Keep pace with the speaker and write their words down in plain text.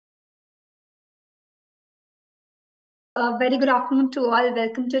A very good afternoon to all.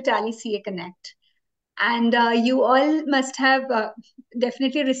 Welcome to Tally CA Connect. And you all must have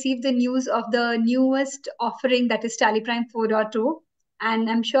definitely received the news of the newest offering, that is TallyPrime 4.0. And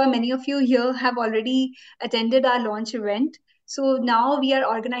I'm sure many of you here have already attended our launch event. So now we are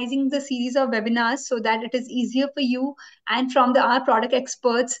organizing the series of webinars so that it is easier for you and from our product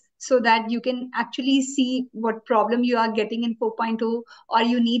experts, so that you can actually see what problem you are getting in 4.0, or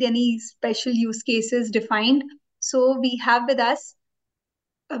you need any special use cases defined. So we have with us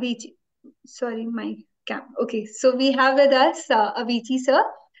Avichi. Sorry, my cam. Okay, so we have with us Avichi sir.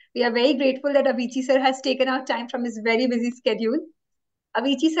 We are very grateful that Avichi sir has taken out time from his very busy schedule.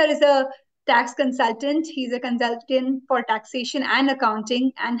 Avichi sir is a tax consultant. He's a consultant for taxation and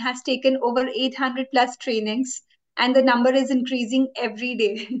accounting and has taken over 800 plus trainings, and the number is increasing every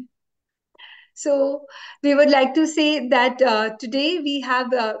day. So we would like to say that today we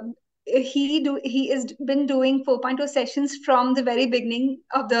have he has been doing 4.0 sessions from the very beginning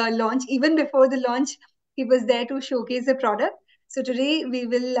of the launch. Even before the launch, he was there to showcase the product. So today we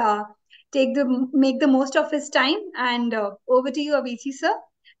will make the most of his time, and over to you, Avichi sir.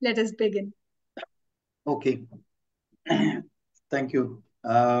 Let us begin. Okay, thank you.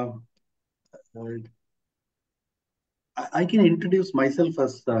 I can introduce myself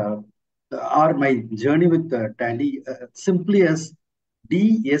as or my journey with Tally simply as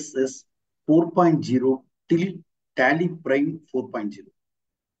DSS 4.0 till Tally Prime 4.0.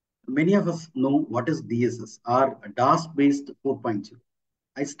 Many of us know what is DSS or DOS based 4.0.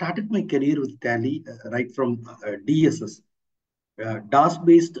 I started my career with Tally right from DSS, DOS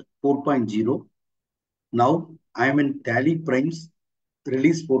based 4.0. Now I am in Tally Prime's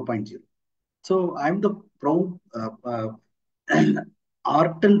release 4.0. So I'm the proud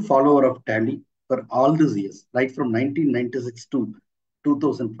ardent follower of Tally for all these years, right from 1996 to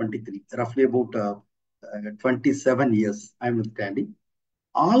 2023, roughly about 27 years I'm with Tally.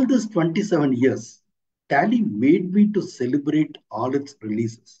 All these 27 years, Tally made me to celebrate all its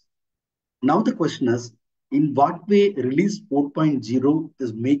releases. Now the question is, in what way release 4.0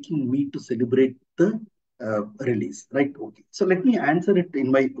 is making me to celebrate the release, right? Okay. So let me answer it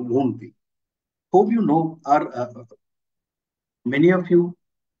in my own way. Hope you know, or many of you,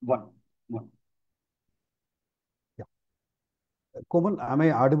 one, one. Yeah. Komal, am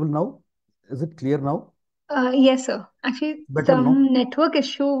I audible now? Is it clear now? Yes, sir. Actually, Better now? some network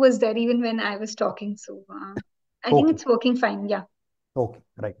issue was there even when I was talking. So I think Okay. it's working fine. Yeah. Okay.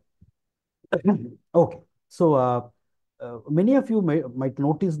 Right. Okay. So many of you might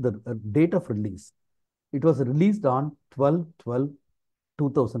notice the date of release. It was released on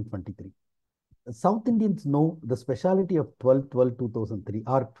 12/12/2023. South Indians know the speciality of 12/12/2003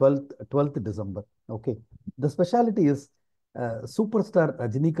 or 12th December. Okay. The speciality is superstar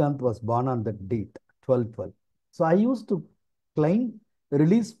Rajinikanth was born on that date, 12/12. So I used to claim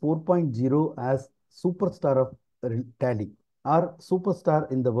release 4.0 as superstar of Tally or superstar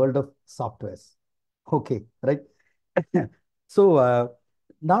in the world of softwares. Okay, right? So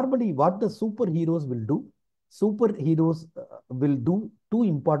normally what the superheroes will do, superheroes will do two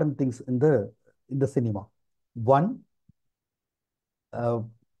important things in the cinema. One, uh,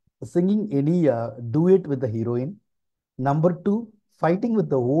 singing any duet with the heroine. Number two, fighting with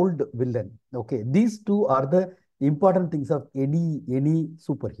the old villain. Okay, these two are the important things of any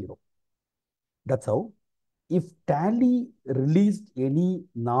superhero. That's how. If Tally released any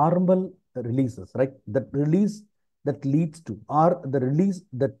normal releases, right? That release that leads to, or the release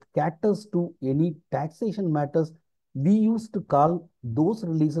that caters to any taxation matters, we used to call those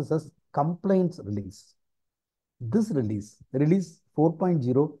releases as compliance release. This release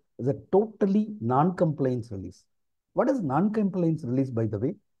 4.0, is a totally non-compliance release. What is non-compliance release, by the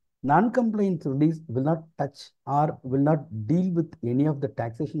way? Non-compliance release will not touch or will not deal with any of the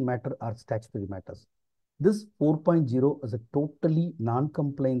taxation matter or statutory matters. This 4.0 is a totally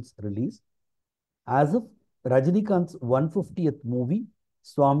non-compliance release, as if Rajinikanth's 150th movie,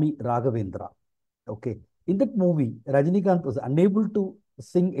 Swami Raghavendra. Okay. In that movie, Rajinikanth was unable to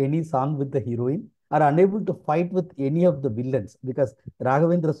sing any song with the heroine or unable to fight with any of the villains because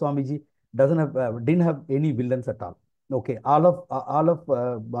Raghavendra Swamiji didn't have any villains at all. Okay. All of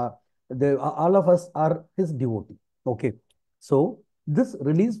us are his devotee. Okay. So this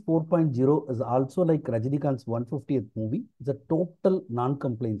release 4.0 is also like Rajinikanth's 150th movie. It's a total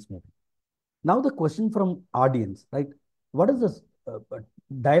non-compliance movie. Now the question from audience, right? What is this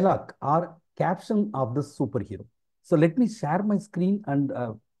dialogue or caption of the superhero? So let me share my screen and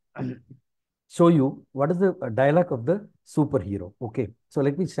show you what is the dialogue of the superhero. Okay. So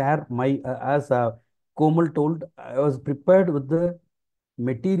let me share my, as Komal told, I was prepared with the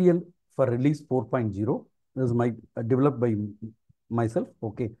material for release 4.0. This is my developed by myself.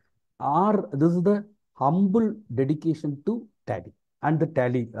 Okay, or this is the humble dedication to Tally and the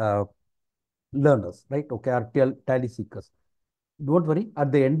Tally learners, right? Okay, or Tally seekers. Don't worry.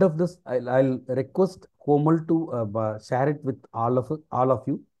 At the end of this, I'll request Komal to share it with all of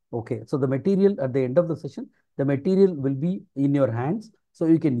you. Okay. So the material at the end of the session, the material will be in your hands, so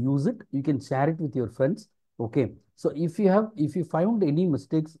you can use it. You can share it with your friends. Okay. So if you found any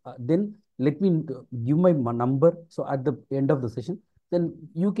mistakes, then let me give my number. So at the end of the session, then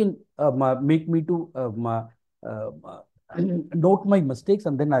you can make me to note my mistakes,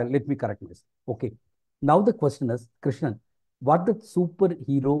 and then let me correct myself. Okay. Now the question is, Krishnan, what the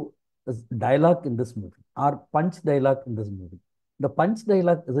superhero is dialogue in this movie or punch dialogue in this movie? The punch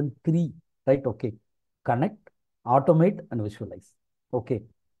dialogue is in three, right? Okay. Connect, automate, and visualize. Okay.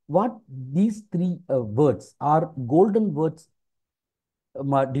 What these three words are golden words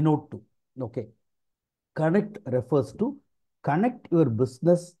denote to? Okay. Connect refers to connect your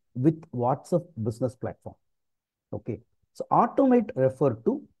business with WhatsApp business platform. Okay. So automate refer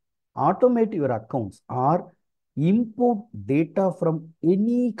to automate your accounts or import data from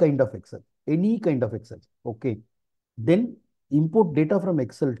any kind of Excel, any kind of Excel. Okay. Then import data from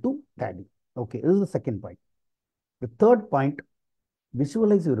Excel to Tally. Okay. This is the second point. The third point,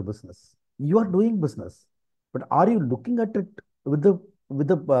 visualize your business. You are doing business, but are you looking at it with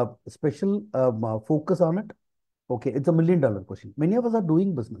the special focus on it? Okay, it's $1 million question. Many of us are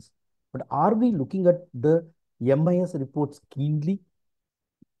doing business, but are we looking at the MIS reports keenly?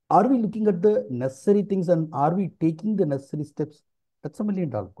 Are we looking at the necessary things and are we taking the necessary steps? That's $1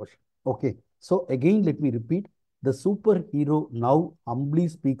 million question. Okay, so again, let me repeat. The superhero now humbly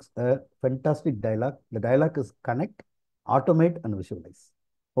speaks a fantastic dialogue. The dialogue is connect, automate, and visualize.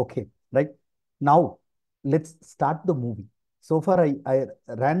 Okay, right? Now, let's start the movie. So far, I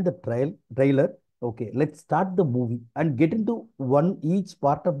ran the trailer. Okay, let's start the movie and get into each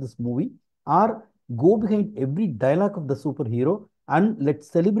part of this movie or go behind every dialogue of the superhero and let's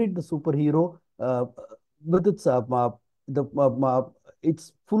celebrate the superhero with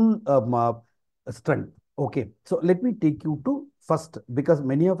its full strength. Okay, so let me take you to first because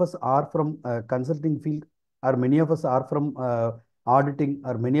many of us are from consulting field, or many of us are from auditing,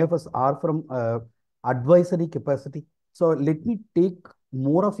 or many of us are from advisory capacity. So let me take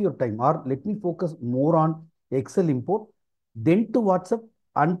more of your time, or let me focus more on Excel import, then to WhatsApp,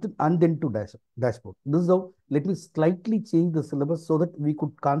 and then to dashboard. This is how, let me slightly change the syllabus so that we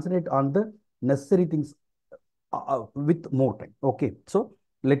could concentrate on the necessary things with more time. Okay, so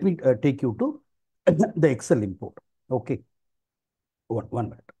let me take you to the Excel import. Okay, one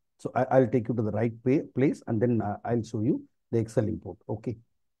minute. So I'll take you to the right place and then I'll show you the Excel import. Okay,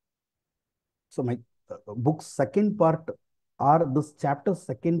 so my book's second part or this chapter's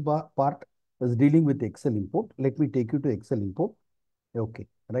second part is dealing with Excel import. Let me take you to Excel import. Okay,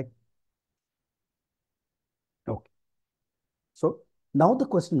 right. Okay. So now the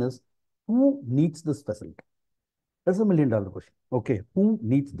question is, who needs this facility? That's $1 million question. Okay, who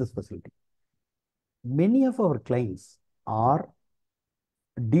needs this facility? Many of our clients are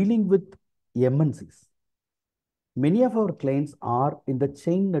dealing with MNCs. Many of our clients are in the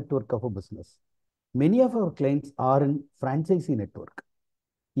chain network of a business. Many of our clients are in franchisee network.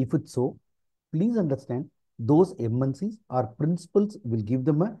 If it's so, please understand those MNCs or principals will give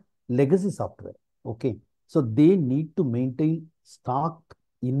them a legacy software. Okay. So they need to maintain stock,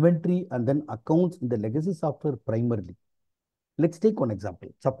 inventory, and then accounts in the legacy software primarily. Let's take one example.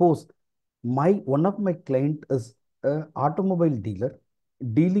 Suppose one of my client is an automobile dealer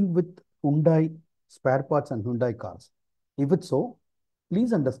dealing with Hyundai spare parts and Hyundai cars. If it's so,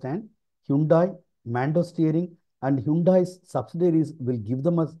 please understand Hyundai, Mando Steering, and Hyundai's subsidiaries will give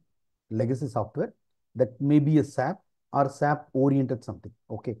them a legacy software that may be a SAP or SAP oriented something.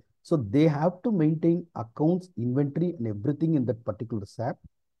 Okay. So they have to maintain accounts, inventory, and everything in that particular SAP.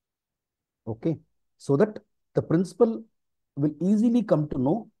 Okay. So that the principal will easily come to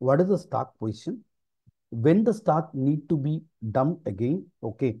know what is the stock position, when the stock need to be dumped again.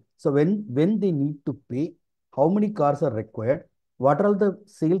 Okay. So when they need to pay, how many cars are required, what are the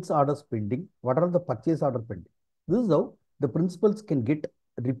sales orders pending, what are the purchase order pending. This is how the principals can get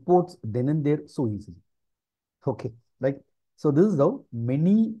reports then and there so easily. Okay, right. So this is how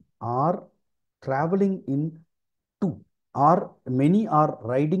many are traveling in two, or many are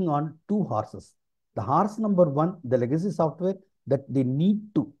riding on two horses. The horse number one, the legacy software that they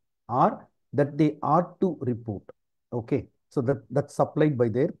need to, or that they ought to report. Okay, so that's supplied by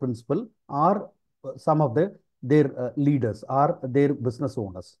their principal or some of their leaders or their business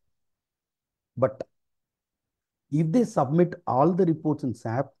owners. But if they submit all the reports in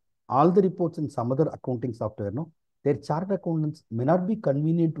SAP all the reports in some other accounting software, no, their chartered accountants may not be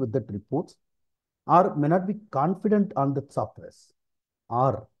convenient with that reports or may not be confident on the softwares.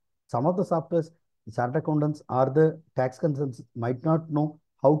 Or some of the softwares, the chartered accountants or the tax consultants might not know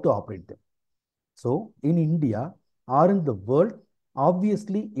how to operate them. So in India or in the world,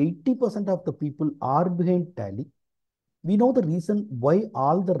 obviously 80% of the people are behind Tally. We know the reason why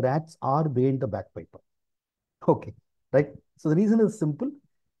all the rats are behind the back paper. Okay, right? So the reason is simple.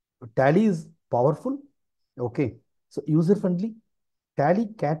 Tally is powerful. Okay, so user friendly. Tally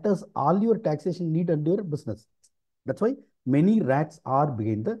caters all your taxation need and your business. That's why many rats are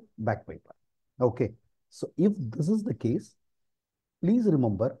behind the back paper. Okay, so if this is the case, please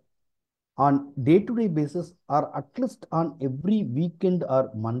remember on day-to-day basis or at least on every weekend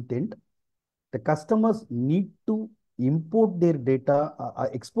or month end, the customers need to import their data,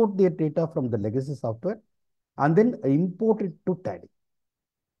 export their data from the legacy software and then import it to Tally.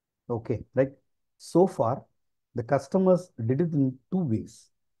 Okay, right. So far, the customers did it in two ways.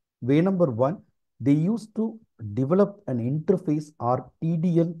 Way number one, they used to develop an interface or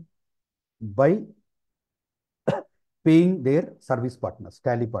TDL by paying their service partners,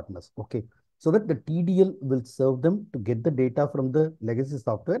 Tally partners. Okay, so that the TDL will serve them to get the data from the legacy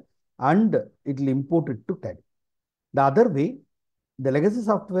software and it will import it to Tally. The other way, the legacy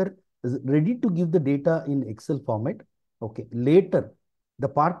software is ready to give the data in Excel format. Okay, later the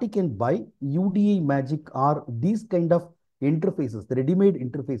party can buy UDI Magic or these kind of interfaces, the ready-made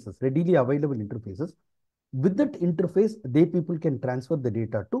interfaces, readily available interfaces. With that interface, they people can transfer the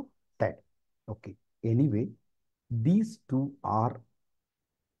data to Tally. Okay, anyway, these two are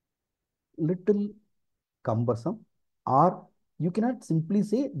little cumbersome, or you cannot simply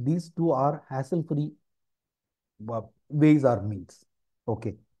say these two are hassle-free ways or means.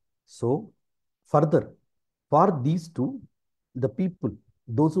 Okay. So further, for these two, the people,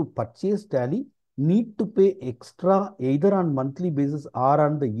 those who purchase Tally need to pay extra either on monthly basis or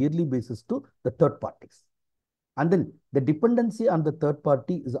on the yearly basis to the third parties. And then the dependency on the third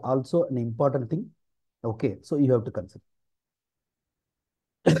party is also an important thing. Okay. So you have to consider.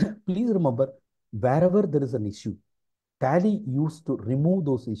 Please remember, wherever there is an issue, Tally used to remove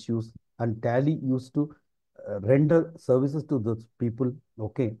those issues and Tally used to render services to those people,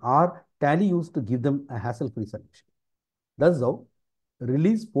 okay, or Tally used to give them a hassle-free solution. That's how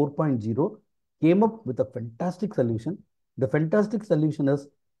release 4.0 came up with a fantastic solution. The fantastic solution is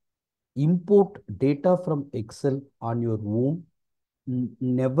import data from Excel on your own.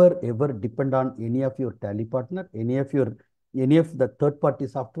 Never ever depend on any of your Tally partner, any of the third-party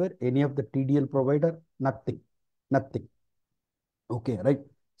software, any of the TDL provider, nothing, nothing. Okay, right.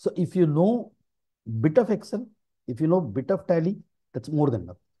 So if you know bit of Excel, if you know bit of Tally, that's more than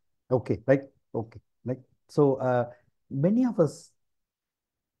enough. Okay, right. Okay, right. So many of us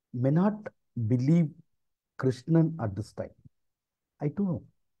may not believe Krishnan at this time. I don't know.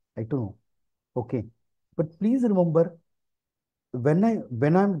 I don't know. Okay, but please remember when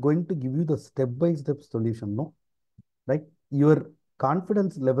I'm going to give you the step-by-step solution, no, right? Your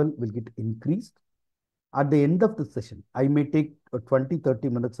confidence level will get increased. At the end of the session, I may take 20, 30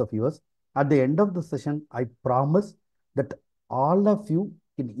 minutes of yours. At the end of the session, I promise that all of you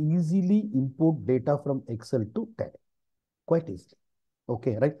can easily import data from Excel to Tally quite easily.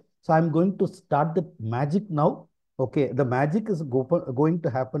 Okay, right? So I'm going to start the magic now. Okay, the magic is going to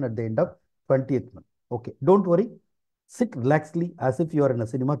happen at the end of 20th month. Okay, don't worry. Sit relaxedly as if you are in a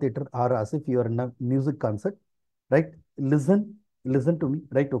cinema theater or as if you are in a music concert, right? Listen to me,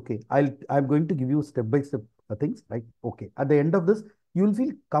 right? Okay, I'm going to give you step by step things, right? Okay, at the end of this, you will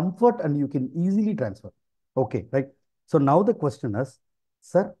feel comfort and you can easily transfer. Okay, right? So now the question is,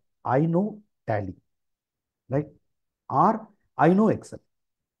 sir, I know Tally, right? Or I know Excel.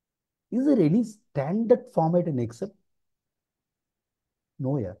 Is there any standard format in Excel?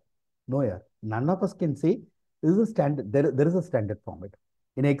 No, yeah. No, yeah. None of us can say this is a standard. There is a standard format.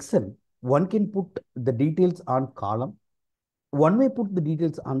 In Excel, one can put the details on column. One may put the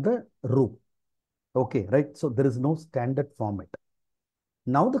details on the row. Okay, right? So there is no standard format.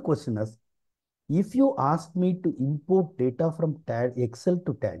 Now the question is, if you ask me to import data from Excel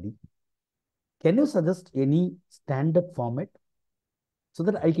to Tally, can you suggest any standard format so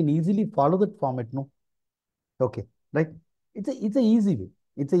that I can easily follow that format? No. Okay, right? It's a easy way.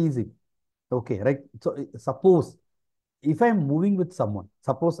 It's a easy way. Okay, right? So suppose if I'm moving with someone,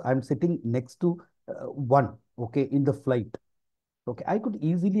 suppose I'm sitting next to one, okay, in the flight. Okay, I could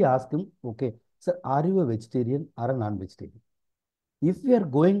easily ask him, okay, sir, are you a vegetarian or a non-vegetarian? If we are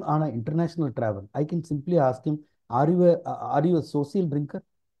going on an international travel, I can simply ask him, are you a social drinker?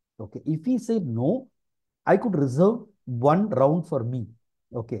 Okay, if he said no, I could reserve one round for me.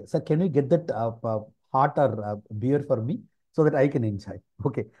 Okay, so can you get that hot or beer for me so that I can enjoy?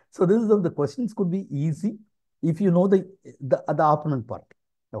 Okay, so this is the questions could be easy if you know the opponent part.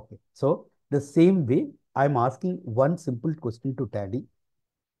 Okay, so the same way I'm asking one simple question to Tally.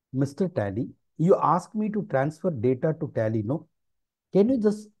 Mr. Tally, you ask me to transfer data to Tally, no? Can you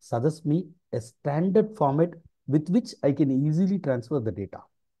just suggest me a standard format with which I can easily transfer the data?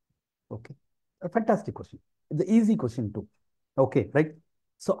 Okay, a fantastic question. It's an easy question too. Okay, right?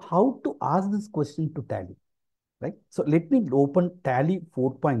 So how to ask this question to Tally, right? So let me open Tally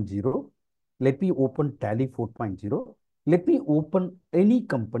 4.0. Let me open Tally 4.0. Let me open any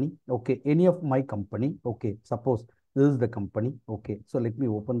company, okay, any of my company, okay. Suppose this is the company, okay. So let me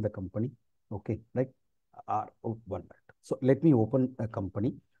open the company, okay, right? One minute. So let me open a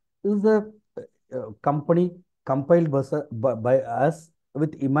company. This is a company compiled by us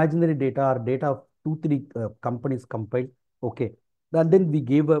with imaginary data or data of two, three companies compiled, okay. And then we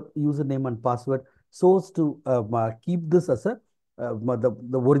gave a username and password so as to keep this as a the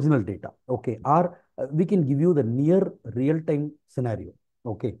original data, okay, or we can give you the near real-time scenario,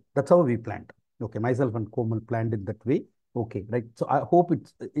 okay. That's how we planned, okay. Myself and Komal planned it that way, okay, right. So I hope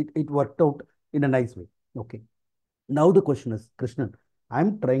it worked out in a nice way, okay. Now the question is, Krishnan,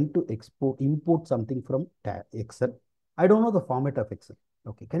 I'm trying to import something from Excel. I don't know the format of Excel.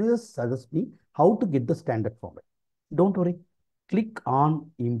 Okay, can you just suggest me how to get the standard format? Don't worry. Click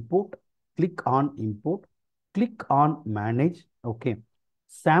on import, click on import, click on manage. Okay.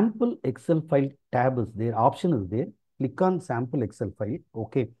 Sample Excel file tab is there, option is there. Click on sample Excel file.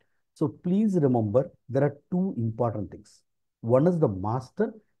 Okay. So please remember there are two important things. One is the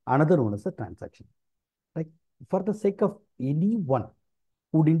master, another one is the transaction. Like for the sake of anyone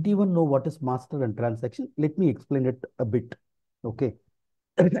who didn't even know what is master and transaction, let me explain it a bit. Okay.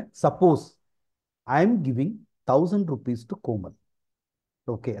 Suppose I'm giving 1,000 rupees to Komal.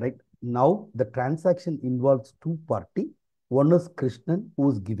 Okay, right. Now the transaction involves two party. One is Krishnan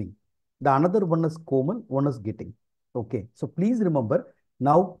who is giving. The another one is Komal, one is getting. Okay. So please remember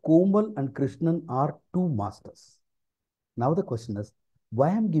now Komal and Krishnan are two masters. Now the question is, why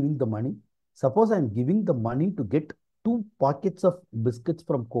I'm giving the money? Suppose I'm giving the money to get two packets of biscuits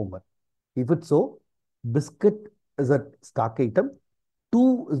from Komal. If it's so, biscuit is a stock item,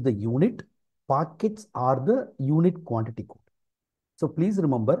 two is the unit, packets are the unit quantity code. So please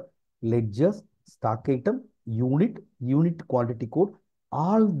remember ledgers, stock item, unit quantity code,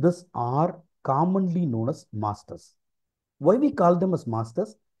 all this are commonly known as masters. Why we call them as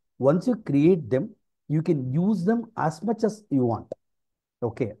masters? Once you create them, you can use them as much as you want.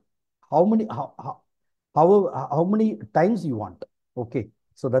 Okay. How many how many times you want? Okay.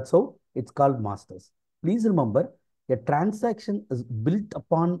 So that's how it's called masters. Please remember a transaction is built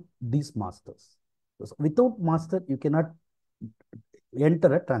upon these masters. So without master, you cannot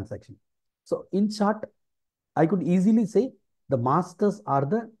enter a transaction. So in short, I could easily say the masters are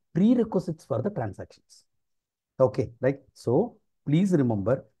the prerequisites for the transactions. Okay, right. So please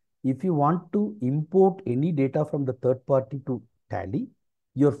remember, if you want to import any data from the third party to Tally,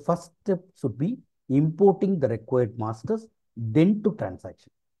 your first step should be importing the required masters, then to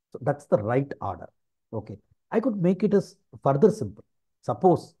transaction. So that's the right order. Okay. I could make it as further simple.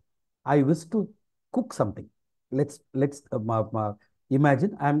 Suppose I wish to cook something. Let's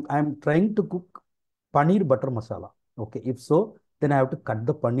imagine I'm trying to cook paneer butter masala. Okay. If so, then I have to cut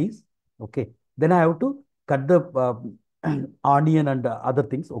the paneers. Okay. Then I have to cut the onion and other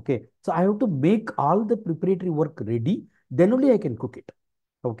things. Okay. So I have to make all the preparatory work ready. Then only I can cook it.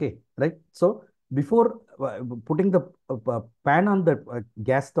 Okay. Right. So before putting the pan on the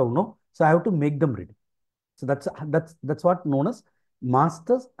gas stove, no. So I have to make them ready. So that's what known as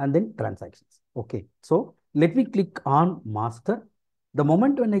masters and then transactions. Okay. So let me click on master. The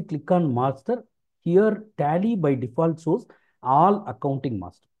moment when I click on master, here Tally by default shows all accounting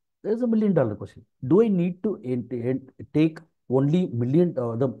master. There's $1 million question. Do I need to take only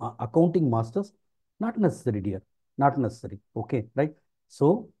the accounting masters? Not necessary, dear. Not necessary. Okay, right?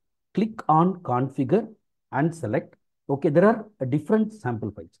 So click on configure and select. Okay, there are different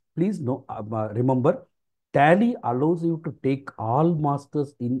sample files. Please know, remember, Tally allows you to take all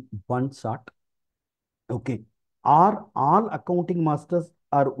masters in one shot. Okay. Are all accounting masters,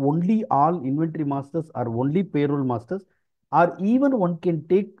 are only all inventory masters, are only payroll masters, or even one can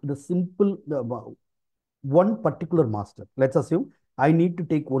take the simple one particular master. Let's assume I need to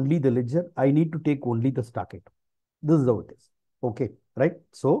take only the ledger, I need to take only the stock item. This is how it is. Okay, right?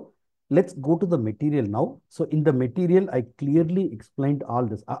 So let's go to the material now. So in the material, I clearly explained all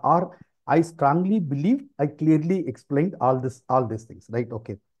this. Or I strongly believe I clearly explained all these things, right?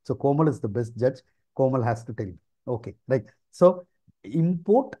 Okay. So Komal is the best judge. Komal has to tell you. Okay, right. So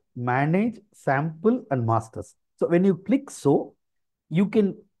import, manage, sample, and masters. So when you click so, you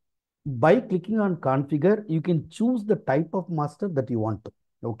can, by clicking on configure, you can choose the type of master that you want to.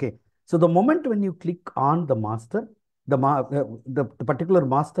 Okay. So the moment when you click on the master, the particular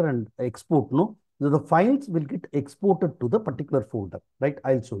master and export, no, the files will get exported to the particular folder, right?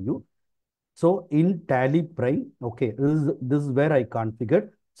 I'll show you. So in TallyPrime, okay, this is where I configured.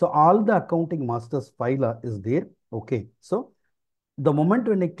 So all the accounting masters file is there. Okay. So the moment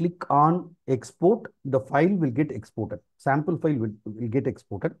when I click on export, the file will get exported. Sample file will get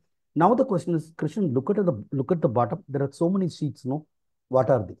exported. Now the question is, Krishnan, look at the bottom. There are so many sheets, no? What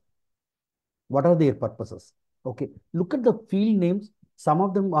are they? What are their purposes? Okay, look at the field names. Some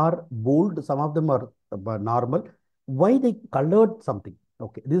of them are bold, some of them are normal. Why they colored something?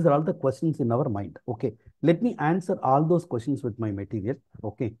 Okay, these are all the questions in our mind. Okay, let me answer all those questions with my material.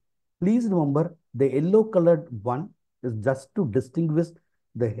 Okay, please remember the yellow colored one is just to distinguish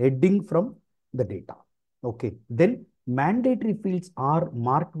the heading from the data. Okay, then mandatory fields are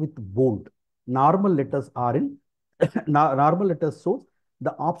marked with bold. Normal letters are in normal letters shows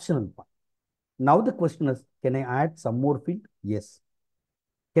the optional one. Now the question is, can I add some more field? Yes.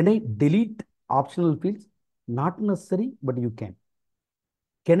 Can I delete optional fields? Not necessary, but you can.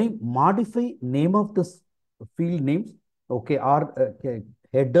 Can I modify name of this field names? Okay, or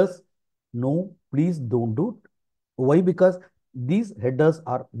headers? No, please don't do it. Why? Because these headers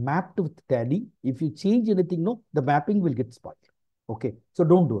are mapped with Tally. If you change anything, no, the mapping will get spoiled. Okay, so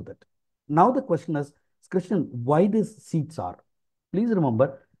don't do that. Now the question is, Krishnan, why these seats are? Please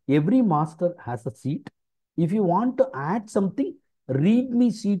remember, every master has a seat. If you want to add something,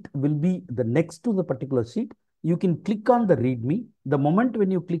 README sheet will be the next to the particular sheet. You can click on the README. The moment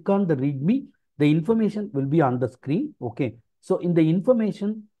when you click on the README, the information will be on the screen. Okay. So in the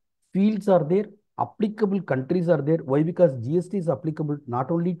information, fields are there, applicable countries are there. Why? Because GST is applicable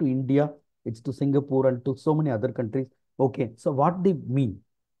not only to India, it's to Singapore and to so many other countries. Okay. So what they mean?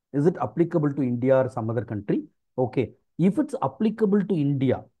 Is it applicable to India or some other country? Okay. If it's applicable to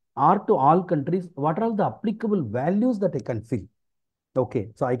India or to all countries, what are the applicable values that I can fill? Okay,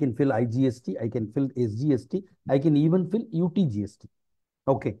 so I can fill IGST, I can fill SGST, I can even fill UTGST.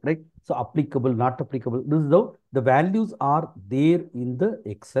 Okay, right? So applicable, not applicable. This is how the values are there in the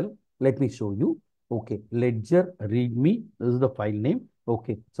Excel. Let me show you. Okay, ledger readme. This is the file name.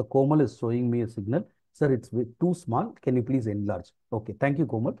 Okay, so Komal is showing me a signal. Sir, it's too small. Can you please enlarge? Okay, thank you,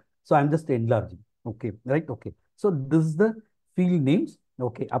 Komal. So I'm just enlarging. Okay, right? Okay. So this is the field names.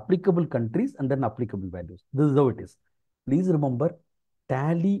 Okay, applicable countries and then applicable values. This is how it is. Please remember,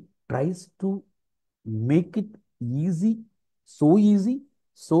 Tally tries to make it easy, so easy,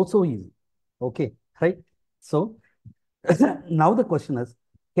 so easy. Okay, right? So now the question is,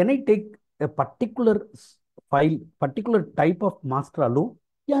 can I take a particular file, particular type of master alone?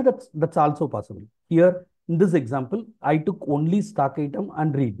 Yeah, that's also possible. Here in this example, I took only stock item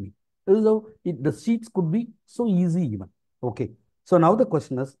and readme. This is how the sheets could be so easy even. Okay. So now the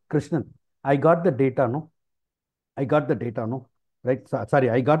question is, Krishnan, I got the data, no? I got the data, no? Right? So, sorry,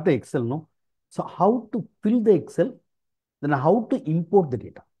 I got the Excel, no? So how to fill the Excel, then how to import the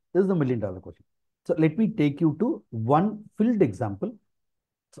data? This is the $1,000,000 question. So let me take you to one filled example.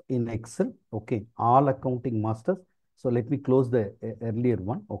 So in Excel, okay, all accounting masters. So let me close the earlier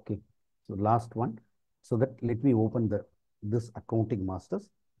one. Okay. So last one. So that let me open this accounting masters,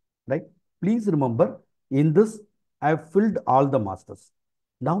 right? Please remember, in this, I have filled all the masters.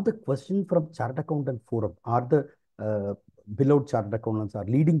 Now the question from chart accountant forum are the below chart accountants are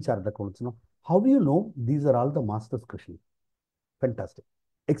leading chart accountants. You know, how do you know these are all the masters, Krishnan? Fantastic.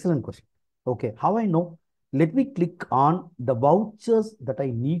 Excellent question. Okay, how I know? Let me click on the vouchers that I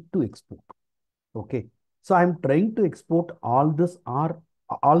need to export. Okay, so I'm trying to export all this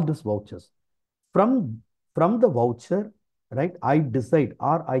vouchers. From the voucher, right? I decide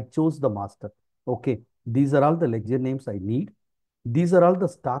or I chose the master. Okay, these are all the ledger names I need. These are all the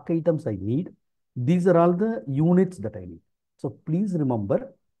stock items I need. These are all the units that I need. So please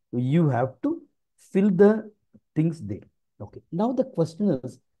remember, you have to fill the things there. Okay. Now the question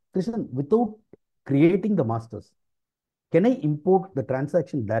is, Krishnan, without creating the masters, can I import the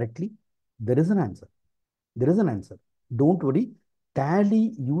transaction directly? There is an answer. There is an answer. Don't worry.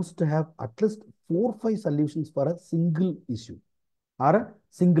 Tally used to have at least 4 or 5 solutions for a single issue or a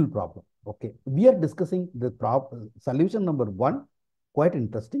single problem. Okay. We are discussing the solution number 1, quite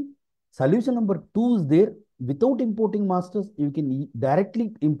interesting. Solution number 2 is there. Without importing masters, you can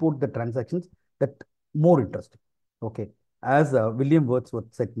directly import the transactions. That more interesting. Okay. As William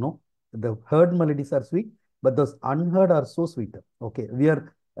Wordsworth said, no, the heard melodies are sweet, but those unheard are so sweeter. Okay. We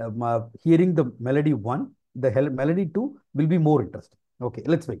are hearing the melody 1, the melody 2 will be more interesting. Okay,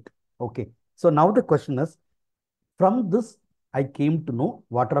 let's wait. Okay, so now the question is, from this, I came to know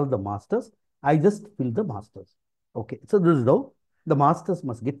what are all the masters. I just fill the masters. Okay, so this is how the masters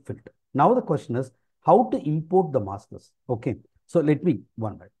must get filled. Now the question is how to import the masters. Okay, so let me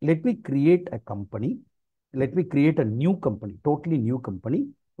one minute. Let me create a company. Let me create a new company, totally new company.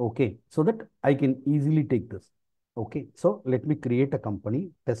 Okay, so that I can easily take this. Okay, so let me create a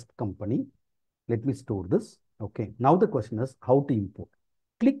company, test company. Let me store this. Okay, now the question is how to import.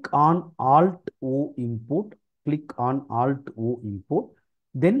 Click on Alt O import. Click on Alt O import.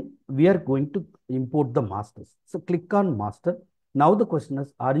 Then we are going to import the masters. So click on master. Now the question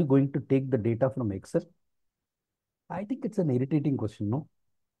is, are you going to take the data from Excel? I think it's an irritating question, no?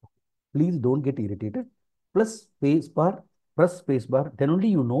 Please don't get irritated. Plus space bar, press space bar. Then only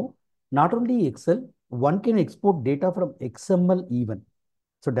you know, not only Excel, one can export data from XML even.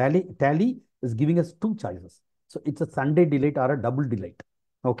 So Tally is giving us two choices. So it's a Sunday delete or a double delete.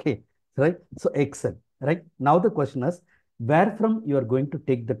 Okay, right? So Excel, right? Now the question is, where from you are going to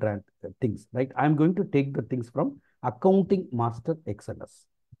take the things, right? I'm going to take the things from Accounting Master XLS.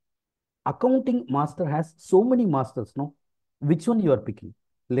 Accounting Master has so many masters, no? Which one you are picking?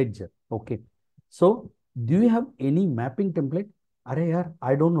 Ledger. Okay. So do you have any mapping template? Are yaar,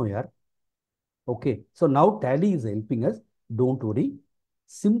 I don't know, yaar. Okay, so now Tally is helping us. Don't worry.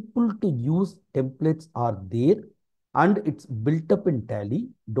 Simple to use templates are there and it's built up in Tally.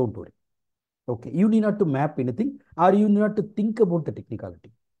 Don't worry. Okay, you need not to map anything or you need not to think about the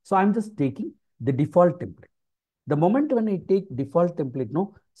technicality. So I'm just taking the default template. The moment when I take default template,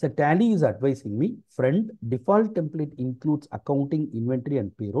 no, so Tally is advising me, friend, default template includes accounting, inventory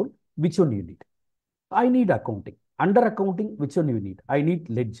and payroll. Which one you need? I need accounting. Under accounting, which one you need? I need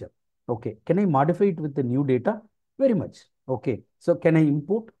ledger. Okay. Can I modify it with the new data? Very much. Okay. So can I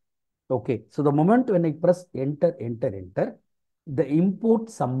import? Okay. So the moment when I press enter, enter, enter, the import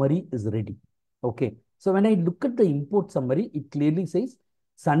summary is ready. Okay. So when I look at the import summary, it clearly says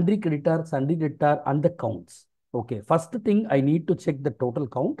sundry creditor, sundry debtor, and the counts. Okay. First thing I need to check the total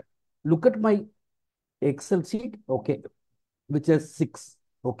count. Look at my Excel sheet. Okay, which is 6.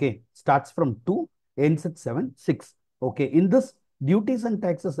 Okay, starts from 2, ends at 7, 6. Okay, in this duties and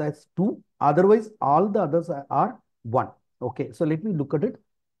taxes as 2, otherwise all the others are 1. Okay, so let me look at it.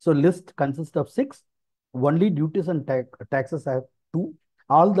 So list consists of 6, only duties and taxes have 2,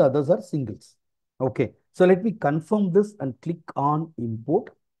 all the others are singles. Okay, so let me confirm this and click on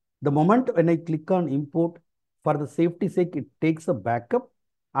import. The moment when I click on import, for the safety sake, it takes a backup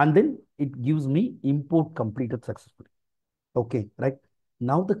and then it gives me import completed successfully. Okay, right.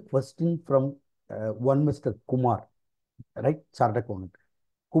 Now the question from one Mr. Kumar, right, chartered accountant.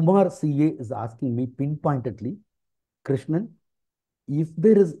 Kumar CA is asking me pinpointedly, Krishnan, if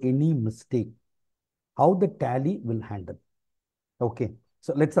there is any mistake, how the Tally will handle. Okay,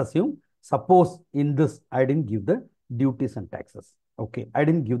 so let's assume, suppose in this, I didn't give the duties and taxes. Okay, I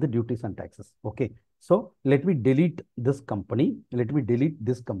didn't give the duties and taxes. Okay, so let me delete this company. Let me delete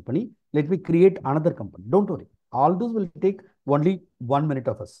this company. Let me create another company. Don't worry. All this will take only 1 minute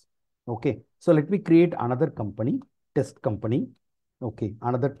of us. Okay, so let me create another company, test company. Okay,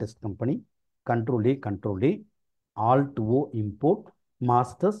 another test company. Control A, Control A, Alt O, import,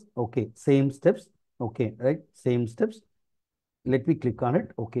 masters. Okay, same steps. Okay, right, same steps. Let me click on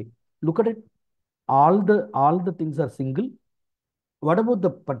it. Okay, look at it. All the things are single. What about the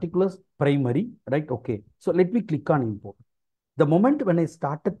particulars primary, right? Okay, so let me click on import. The moment when I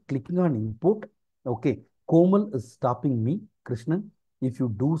started clicking on import, okay, Komal is stopping me, Krishnan. If you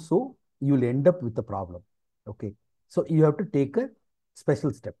do so, you will end up with a problem. Okay, so you have to take a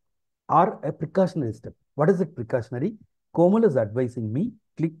special step or a precautionary step. What is it precautionary? Komal is advising me,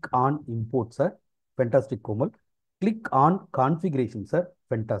 click on import, sir. Fantastic, Komal. Click on configuration, sir.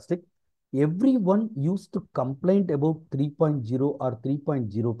 Fantastic. Everyone used to complain about 3.0 or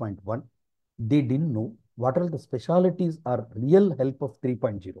 3.0.1. They didn't know what are the specialities or real help of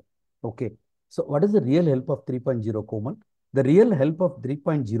 3.0. Okay. So what is the real help of 3.0, Komal? The real help of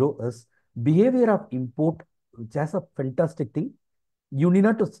 3.0 is behavior of import, which has a fantastic thing. You need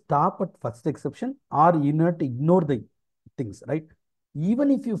not to stop at first exception or you need not to ignore the things, right?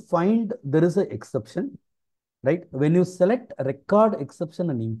 Even if you find there is an exception, right? When you select record exception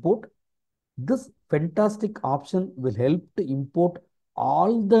and import, this fantastic option will help to import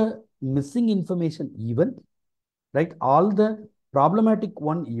all the missing information even, right? All the problematic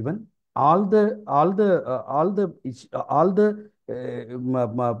one even, all the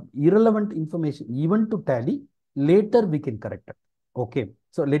irrelevant information even to Tally. Later we can correct it. Okay,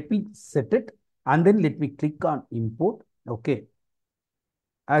 so let me set it and then let me click on import. Okay,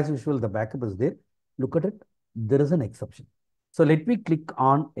 as usual, the backup is there. look at it, there is an exception. So let me click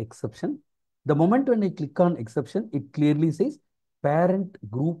on exception. The moment when I click on exception, it clearly says parent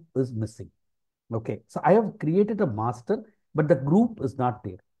group is missing. Okay, so I have created a master, but the group is not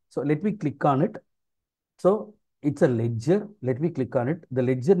there. So let me click on it. So it's a ledger. Let me click on it. The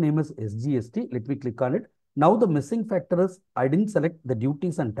ledger name is SGST. Let me click on it. Now the missing factor is I didn't select the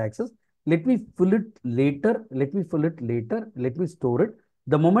duties and taxes. Let me fill it later. Let me fill it later. Let me store it.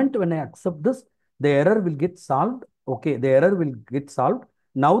 The moment when I accept this, the error will get solved. Okay, the error will get solved.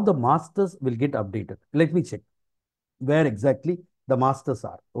 Now the masters will get updated. Let me check where exactly the masters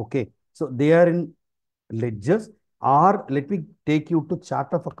are. Okay, so they are in ledgers, or let me take you to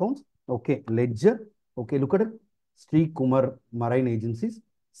chart of accounts. Okay, ledger. Okay, look at it. Sri Kumar Marine Agencies,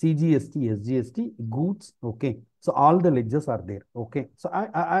 CGST, SGST, goods. Okay, so all the ledgers are there. Okay, so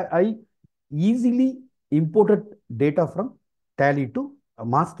I easily imported data from Tally to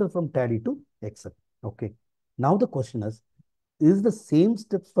master from Tally to Excel. Okay, now the question is the same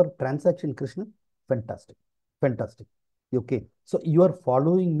steps for transaction, Krishna? Fantastic, fantastic. Okay, so you are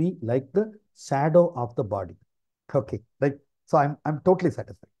following me like the shadow of the body. Okay, right. So I'm totally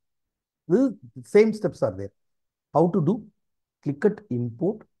satisfied. The same steps are there. How to do? Click at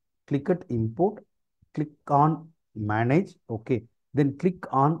import, click at import, click on manage. Okay, then click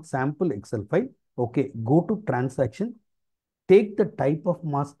on sample Excel file. Okay, go to transaction, take the type of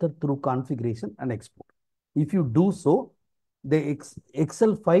master through configuration and export. If you do so, the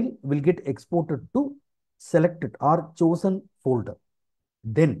Excel file will get exported to selected or chosen folder.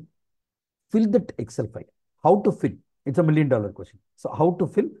 Then fill that Excel file. How to fill? It's a $1,000,000 question. So how to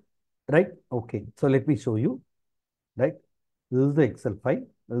fill? Right? Okay. So let me show you. Right? This is the Excel file.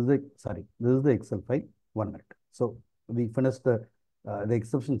 This is the Excel file. 1 minute. So we finished the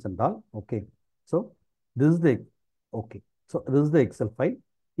exceptions and all. Okay. So this is the okay. So this is the Excel file.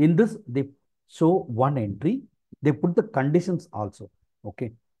 In this, they show one entry. They put the conditions also.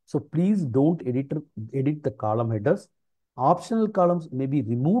 Okay. So please don't edit the column headers. Optional columns may be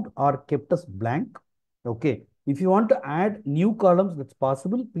removed or kept as blank. Okay. If you want to add new columns, that's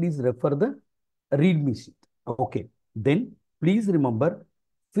possible. Please refer the readme sheet. Okay. Then please remember,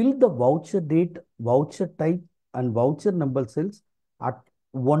 fill the voucher date, voucher type, and voucher number cells at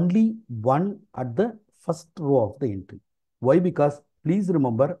only one at the first row of the entry. Why? Because please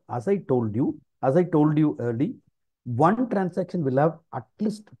remember, as I told you early, one transaction will have at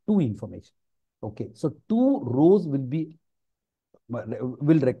least two information. Okay, so two rows will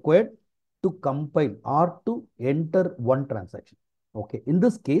require to compile or to enter one transaction. Okay, in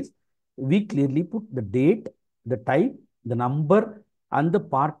this case, we clearly put the date, the type, the number, and the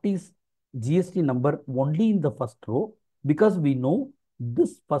party's GST number only in the first row, because we know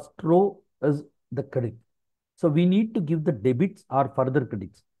this first row is the credit. So we need to give the debits or further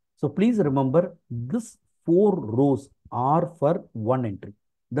credits. So please remember, this four rows are for one entry.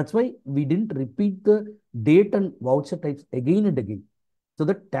 That's why we didn't repeat the date and voucher types again and again, so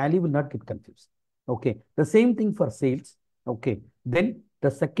that Tally will not get confused. Okay, the same thing for sales. Okay, then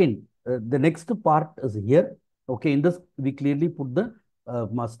the next part is here. Okay, in this we clearly put the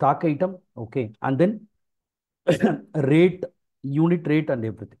stock item. Okay, and then rate, unit rate, and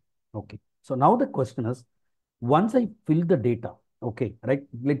everything. Okay, so now the question is, once I fill the data, okay, right?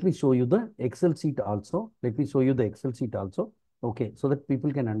 Let me show you the Excel sheet also. Let me show you the Excel sheet also. Okay, so that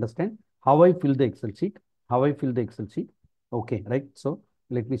people can understand how I fill the Excel sheet, how I fill the Excel sheet. Okay, right? So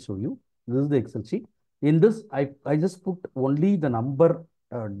let me show you. This is the Excel sheet. In this, I just put only the number,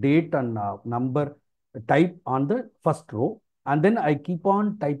 date, and number type on the first row. And then I keep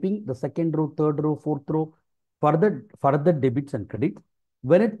on typing the second row, third row, fourth row, further debits and credits.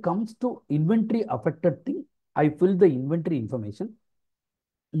 When it comes to inventory affected thing, I fill the inventory information.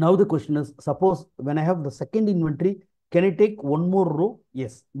 Now the question is, suppose when I have the second inventory, can I take one more row?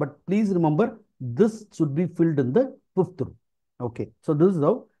 Yes, but please remember, this should be filled in the fifth row. Okay, so this is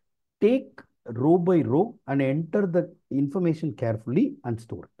how. Take row by row and enter the information carefully and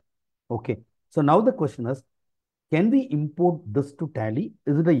store it. Okay, so now the question is, can we import this to Tally?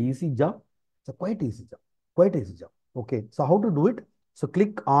 Is it an easy job? It's a quite easy job. Quite easy job. Okay, so how to do it? So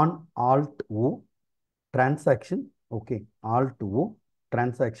click on Alt O, transaction. Okay, Alt O,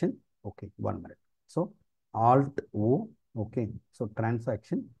 transaction. Okay, 1 minute. So Alt O. Okay, so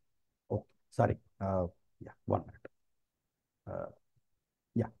transaction. Oh, sorry. Yeah, 1 minute. Uh,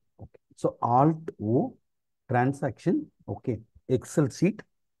 yeah. Okay. So Alt O, transaction. Okay, Excel sheet.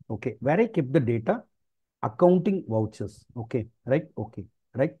 Okay, where I kept the data, accounting vouchers. Okay, right? Okay,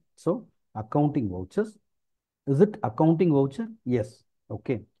 right? So accounting vouchers. Is it accounting voucher? Yes.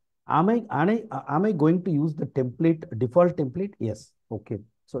 Okay. Am I going to use the template, default template? Yes. Okay.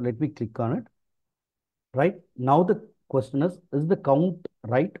 So let me click on it. right? Now the question is the count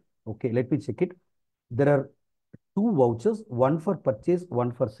right? Okay, let me check it. There are two vouchers, one for purchase,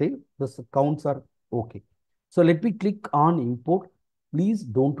 one for sale. The counts are okay. So let me click on import. Please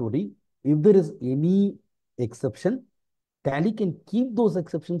don't worry. If there is any exception, Tally can keep those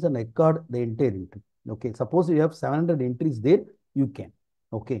exceptions and record the entire entry. Okay, suppose you have 700 entries there, you can.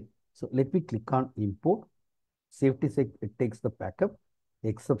 Okay, so let me click on import. Safety sec, it takes the backup.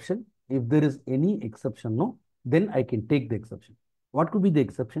 Exception. If there is any exception, no, then I can take the exception. What could be the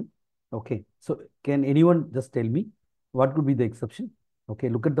exception? Okay, so can anyone just tell me what could be the exception? Okay,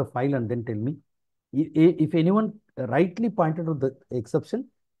 look at the file and then tell me. If anyone rightly pointed out the exception,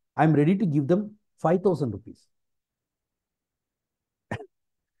 I'm ready to give them 5,000 rupees.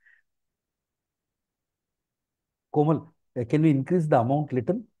 Komal, can we increase the amount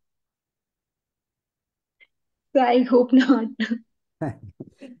little? So I hope not.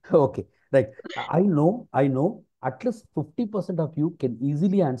 Okay, right. I know at least 50% of you can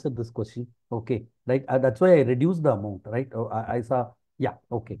easily answer this question. Okay, right. That's why I reduced the amount, right? Oh, I saw, yeah,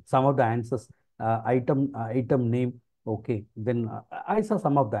 okay. Some of the answers, item name, okay. Then I saw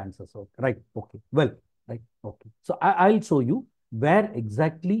some of the answers. So, right, okay. Well, right, okay. So I'll show you where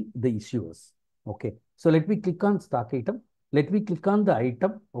exactly the issue is. Okay, so let me click on stock item. Let me click on the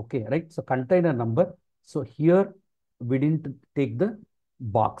item. Okay, right. So container number. So here we didn't take the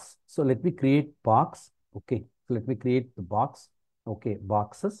box. So let me create box. Okay. So let me create the box. Okay.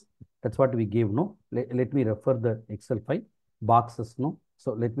 Boxes. That's what we gave. No. Let me refer the Excel file. Boxes. No.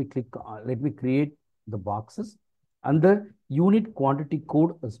 So let me create the boxes. And the unit quantity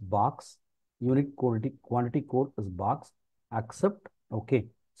code is box. Unit quantity code is box. Accept. Okay.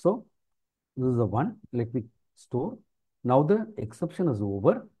 So this is the one. Let me store. Now the exception is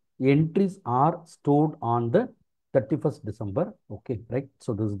over. Entries are stored on the 31st December. Okay, right.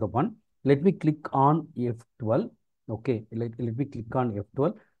 So this is the one. Let me click on F12. Okay, let me click on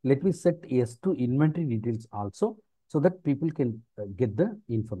F12. Let me set S to inventory details also so that people can get the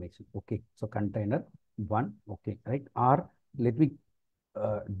information. Okay, so container one. Okay, right. Or let me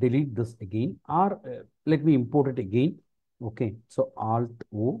delete this again. Or let me import it again. Okay, so Alt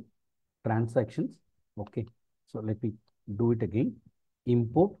O transactions. Okay, so let me do it again.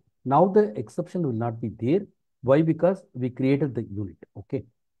 Import. Now the exception will not be there. Why? Because we created the unit. Okay,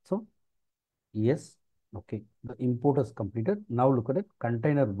 so yes. Okay, the import is completed. Now look at it.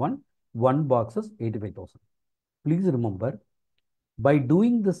 Container one boxes 85,000. Please remember, by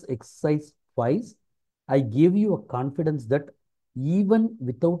doing this exercise twice, I gave you a confidence that even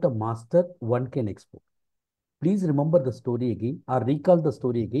without a master, one can export. Please remember the story again or recall the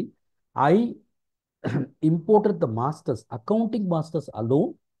story again. I imported the masters, accounting masters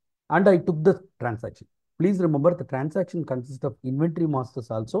alone, and I took the transaction. Please remember the transaction consists of inventory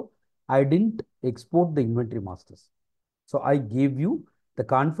masters also. I didn't export the inventory masters. So I gave you the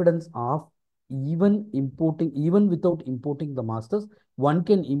confidence of even without importing the masters, one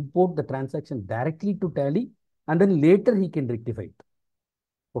can import the transaction directly to Tally and then later he can rectify it.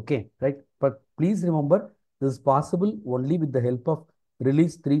 Okay, right. But please remember, this is possible only with the help of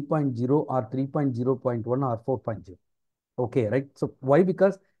release 3.0 or 3.0.1 or 4.0. Okay, right. So why?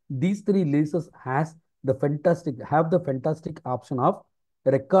 Because these three releases have the fantastic option of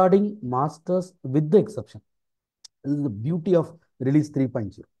recording masters with the exception. This is the beauty of release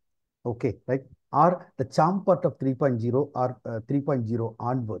 3.0. Okay, right. Or the charm part of 3.0 or 3.0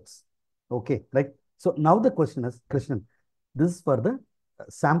 onwards. Okay, right. So now the question is, Krishnan, this is for the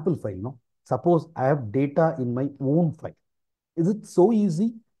sample file. No, suppose I have data in my own file. Is it so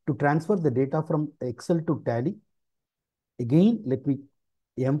easy to transfer the data from Excel to Tally? Again, let me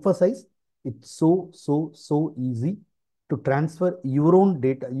emphasize, it's so easy to transfer your own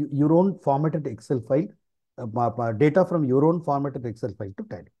data, your own formatted Excel file, data from your own formatted Excel file to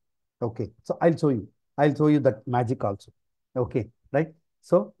Tally. Okay, so I'll show you. I'll show you that magic also. Okay, right?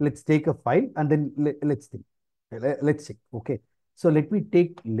 So let's take a file and then let's think. Let's check. Okay, so let me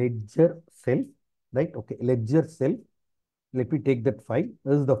take ledger self, right? Okay, ledger self. Let me take that file.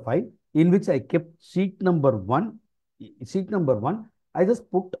 This is the file in which I kept sheet number one. Sheet number one, I just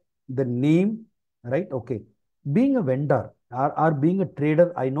put the name, right? Okay. Being a vendor or being a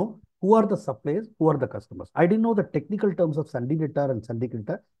trader, I know who are the suppliers, who are the customers. I didn't know the technical terms of Sunday debtor and Sunday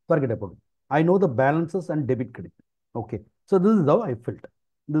creditor. Forget about it. I know the balances and debit credit. Okay. So this is how I felt.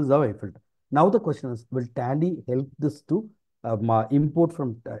 This is how I felt. Now the question is, will Tally help this to import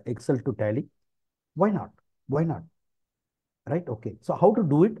from Excel to Tally? Why not? Why not? Right? Okay. So how to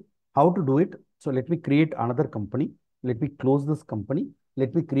do it? How to do it? So let me create another company. Let me close this company.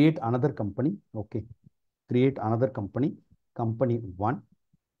 Let me create another company. Okay. Create another company. Company one.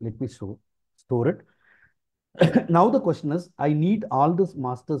 Let me store it. Now the question is, I need all these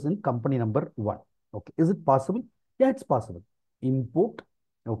masters in company number one. Okay, is it possible? Yeah, it's possible. Import,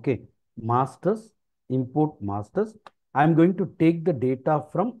 okay, masters, import masters. I'm going to take the data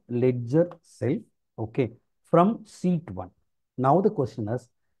from ledger self, okay, from sheet one. Now the question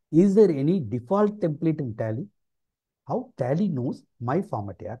is there any default template in Tally? How Tally knows my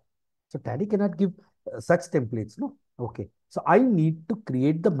format here? So Tally cannot give such templates, no? Okay, so I need to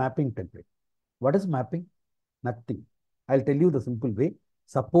create the mapping template. What is mapping? Nothing. I'll tell you the simple way.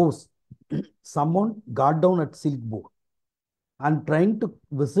 Suppose someone got down at Silk Board and trying to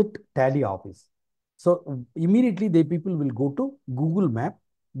visit Tally office. So immediately the people will go to Google Map.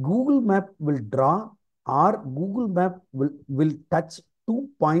 Google Map will draw or Google Map will touch 2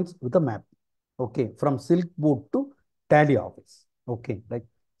 points with a map. Okay, from Silk Board to Tally office. Okay, right.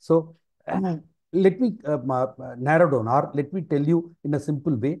 So let me narrow down or let me tell you in a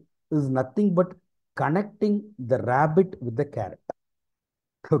simple way. Is nothing but connecting the rabbit with the carrot.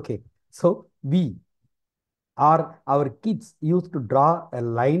 Okay, so we or our kids used to draw a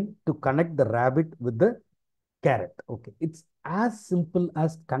line to connect the rabbit with the carrot. Okay, it's as simple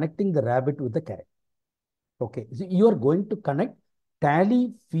as connecting the rabbit with the carrot. Okay, so you are going to connect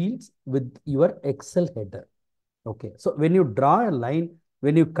tally fields with your Excel header. Okay, so when you draw a line,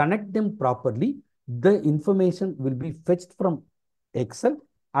 when you connect them properly, the information will be fetched from Excel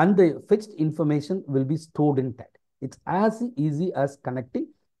and the fetched information will be stored in tally. It's as easy as connecting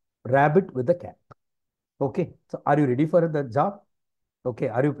rabbit with the cat. Okay, so are you ready for the job? Okay,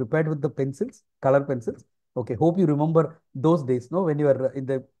 are you prepared with the pencils, color pencils? Okay, hope you remember those days, no, when you were in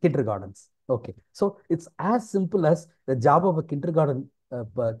the kindergartens. Okay, so it's as simple as the job of a kindergarten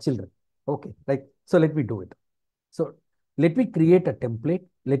children. Okay, like, so let me do it. So let me create a template.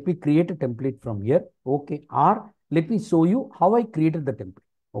 Let me create a template from here. Okay, or let me show you how I created the template.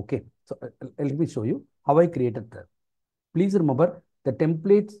 Okay, so let me show you how I created the. Please remember the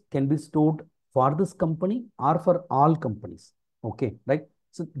templates can be stored for this company or for all companies. Okay, right?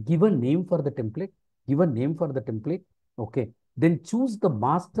 So give a name for the template, give a name for the template. Okay, then choose the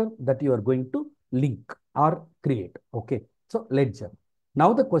master that you are going to link or create. Okay, so ledger.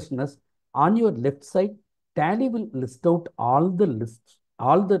 Now the question is on your left side, Tally will list out all the lists,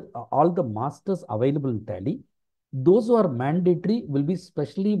 all the masters available in Tally. Those who are mandatory will be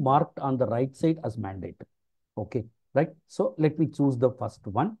specially marked on the right side as mandatory. Okay, right? So let me choose the first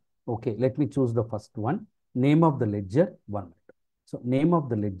one. Okay, let me choose the first one. Name of the ledger, 1 minute. So name of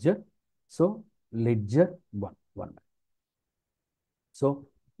the ledger. So ledger one minute. So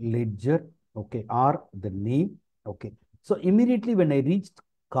ledger, okay, or the name, okay. So immediately when I reached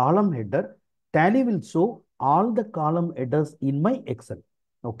column header, Tally will show all the column headers in my Excel.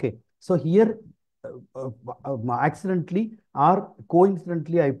 Okay. So here accidentally or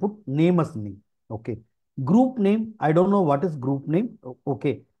coincidentally I put name as name. Okay. Group name, I don't know what is group name.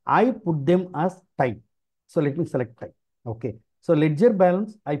 Okay. I put them as type. So let me select type. Okay. So ledger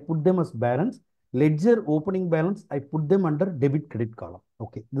balance, I put them as balance. Ledger opening balance, I put them under debit credit column.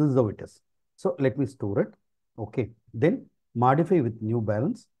 Okay, this is how it is. So let me store it. Okay, then modify with new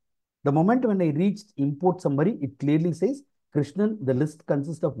balance. The moment when I reached import summary, it clearly says Krishnan, the list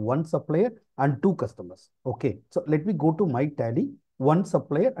consists of one supplier and two customers. Okay, so let me go to my tally, one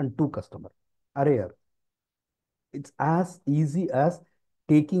supplier and two customer. Array. It's as easy as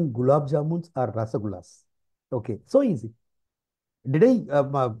taking gulab jamuns or rasagullas. Okay, so easy. Did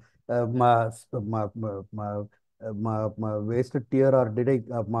I waste a tear or did I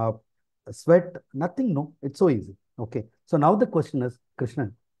sweat? Nothing, no. It's so easy. Okay. So now the question is,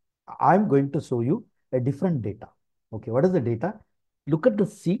 Krishnan, I'm going to show you a different data. Okay. What is the data? Look at the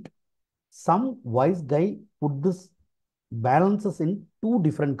sheet. Some wise guy put this balances in two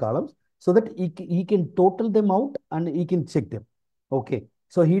different columns so that he can total them out and he can check them. Okay.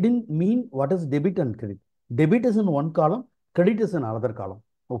 So he didn't mean what is debit and credit. Debit is in one column, credit is in another column.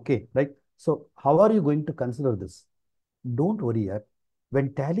 Okay. Right. So how are you going to consider this? Don't worry yet.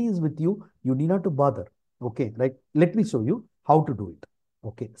 When Tally is with you, you need not to bother. Okay. Right. Let me show you how to do it.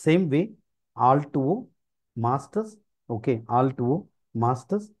 Okay. Same way, Alt-O, masters. Okay. Alt-O,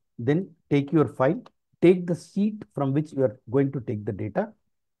 masters. Then take your file, take the sheet from which you are going to take the data,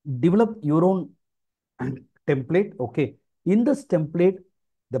 develop your own template. Okay. In this template,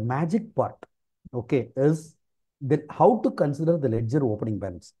 the magic part, okay, is that how to consider the ledger opening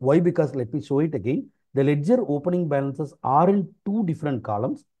balance. Why? Because let me show it again. The ledger opening balances are in two different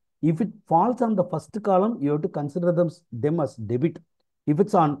columns. If it falls on the first column, you have to consider them as debit. If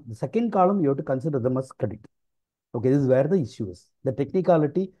it's on the second column, you have to consider them as credit. Okay, this is where the issue is. The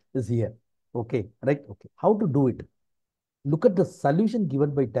technicality is here. Okay, right? Okay. How to do it? Look at the solution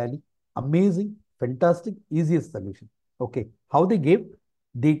given by Tally. Amazing, fantastic, easiest solution. Okay, how they gave?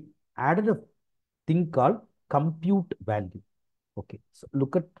 They added a thing called compute value. Okay, so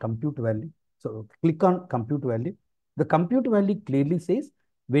look at compute value. So click on compute value. The compute value clearly says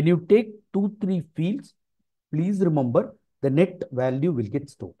when you take 2, 3 fields, please remember the net value will get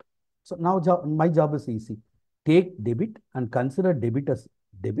stored. So now my job is easy. Take debit and consider debit as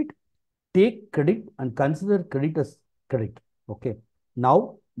debit. Take credit and consider credit as credit. Okay.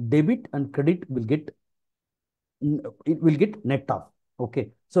 Now debit and credit will get it will get net off.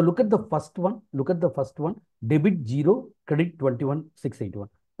 Okay. So look at the first one. Look at the first one. Debit 0, credit 21,681.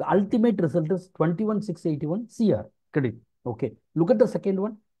 The ultimate result is 21,681 CR credit. Okay. Look at the second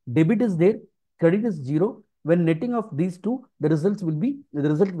one. Debit is there, credit is 0. When netting of these two, the result will be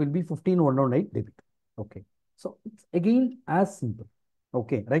 15,108 debit. Okay. So it's again as simple.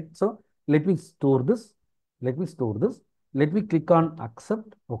 Okay, right? So let me store this. Let me store this. Let me click on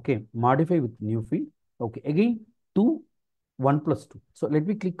accept. Okay, modify with new field. Okay, again 2, 1 plus 2. So let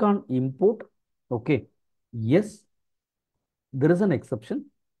me click on import. Okay, yes, there is an exception.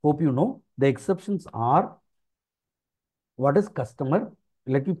 Hope you know the exceptions are what is customer.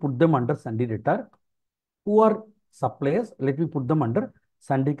 Let me put them under sundry debtor. Who are suppliers? Let me put them under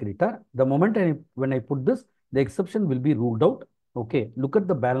sundry creditor. The moment when I put this, the exception will be ruled out. Okay, look at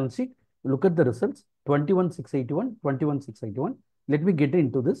the balance sheet. Look at the results. 21,681, 21,681. Let me get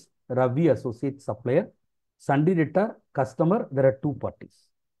into this. Ravi associate supplier, sundry debtor, customer. There are two parties.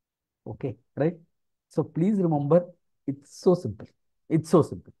 Okay, right? So please remember, it's so simple. It's so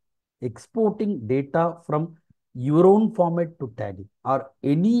simple. Exporting data from your own format to Tally or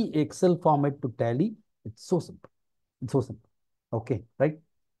any Excel format to Tally, it's so simple. It's so simple. Okay, right?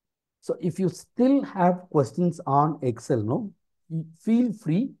 So if you still have questions on Excel, no, feel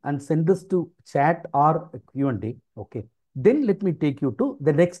free and send this to chat or Q&A. Okay. Then let me take you to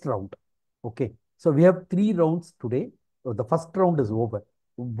the next round. Okay. So we have 3 rounds today. So the first round is over.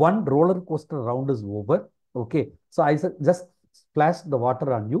 One roller coaster round is over. Okay. So I just splashed the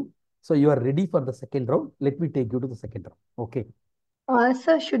water on you. So you are ready for the second round. Let me take you to the second round. Okay.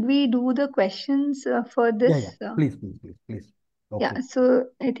 Sir, should we do the questions for Yeah, yeah. this? Please, please, please, please. Yeah, Okay. so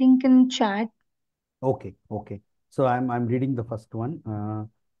I think in chat. Okay. Okay. So I'm reading the first one.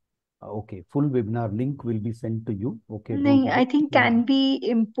 Okay, full webinar link will be sent to you. Okay, don't I worry. think can we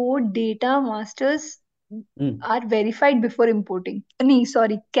import data masters Mm. are verified before importing? No,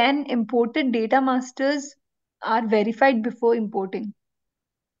 sorry, can imported data masters are verified before importing?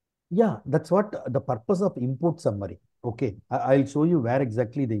 Yeah, that's what the purpose of import summary. Okay, I'll show you where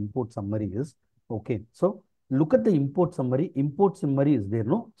exactly the import summary is. Okay, so look at the import summary. Import summary is there,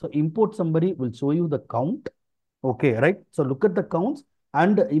 no? So import summary will show you the count. Okay, right? So look at the counts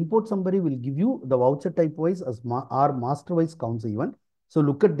and import summary will give you the voucher type wise as or master wise counts even. So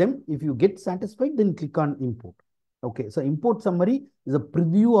look at them. If you get satisfied, then click on import. Okay, so import summary is a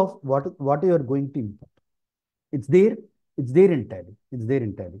preview of what you are going to import. It's there. It's there in Tally. It's there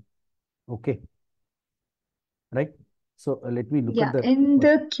in Tally. Okay, right? So let me look at Yeah, the in question.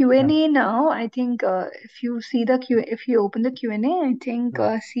 the Yeah. Q&A now, I think if you open the Q&A, I think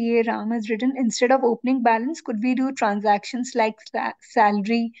Hmm. CA Ram has written, instead of opening balance, could we do transactions like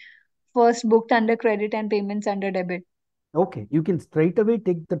salary first booked under credit and payments under debit? Okay, you can straight away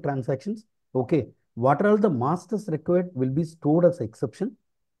take the transactions. Okay, what are all the masters required will be stored as exception.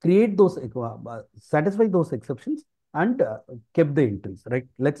 Create those, satisfy those exceptions and kept the entries, right?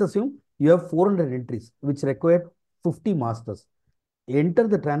 Let's assume you have 400 entries which require 50 masters. Enter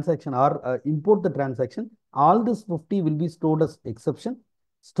the transaction or import the transaction. All this 50 will be stored as exception.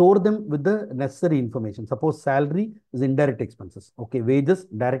 Store them with the necessary information. Suppose salary is indirect expenses. Okay, wages,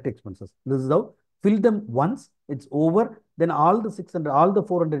 direct expenses. This is how fill them once, it's over. Then all the 600, all the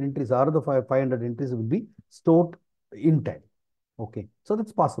 400 entries or the 500 entries will be stored in time. Okay, so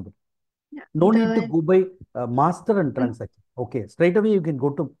that's possible. Yeah, No need to the go by master and transaction. Okay, straight away you can go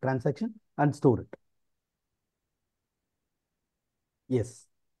to transaction and store it. Yes.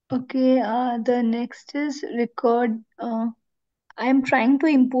 okay. The next is record. I am trying to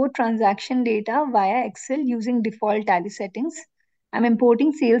import transaction data via Excel using default tally settings. I'm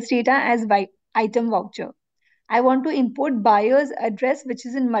importing sales data as item voucher. I want to import buyer's address, which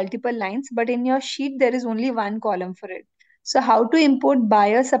is in multiple lines, but in your sheet, there is only one column for it. So, how to import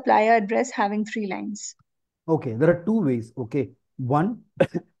buyer supplier address having 3 lines? Okay, there are 2 ways. Okay, one,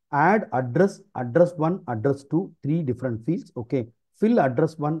 add address, address one, address two, 3 different fields. Okay, fill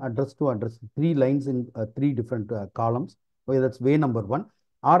address one, address two, address 3 lines in 3 different columns. Okay, that's way number one.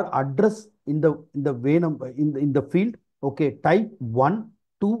 Or address in the way number in the field. Okay, type 1,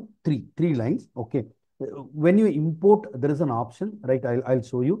 2, 3 lines. Okay, when you import, there is an option, right? I'll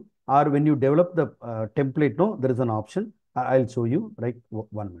show you. or when you develop the template, no, there is an option. I'll show you, right?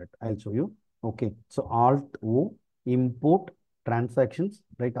 1 minute. I'll show you. Okay. So Alt O, import transactions,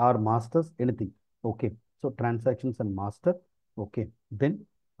 right? Or masters, anything. Okay. So transactions and master. Okay. Then,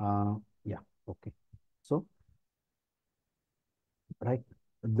 yeah. Okay. So, right,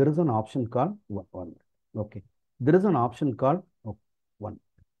 there is an option called one minute. Okay. There is an option called one.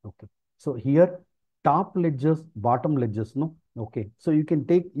 Okay. So here, top ledgers, bottom ledgers, no. Okay. So you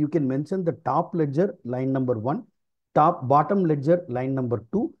can mention the top ledger line number 1, bottom ledger line number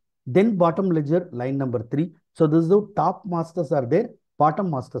 2, then bottom ledger line number 3. So this is the top masters are there, bottom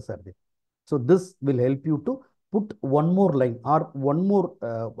masters are there. So this will help you to put one more line or one more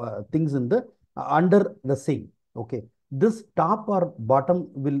things in the under the same. Okay. This top or bottom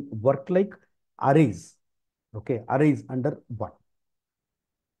will work like arrays. Okay. Arrays under one.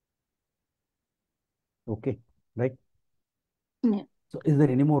 Okay. Right. Yeah. So is there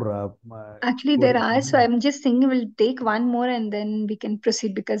any more Actually, there query? are. So I'm just thinking we'll take one more and then we can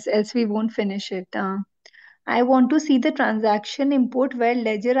proceed because else we won't finish it. I want to see the transaction import where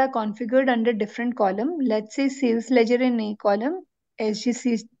ledger are configured under different column. Let's say sales ledger in A column,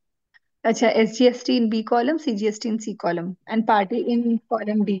 SGC, SGST in B column, CGST in C column, and party in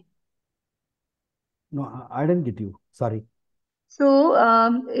column D. No, I didn't get you. Sorry. So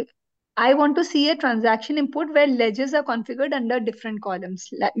I want to see a transaction import where ledgers are configured under different columns.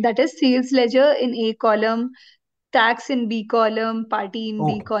 That is sales ledger in A column, tax in B column, party in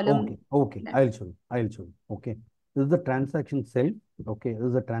D Okay, column. okay, okay. I'll show you. I'll show you. Okay. This is the transaction cell. Okay. This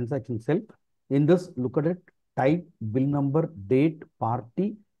is the transaction cell. In this, look at it. Type, bill number, date,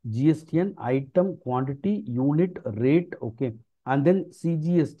 party, GSTN, item, quantity, unit, rate. Okay. And then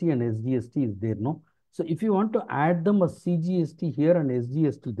CGST and SGST is there, no? So if you want to add them a CGST here and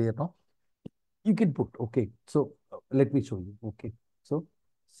SGST there, no? You can put, okay. So let me show you. Okay. So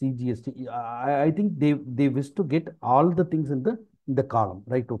CGST, I think they wish to get all the things in the column,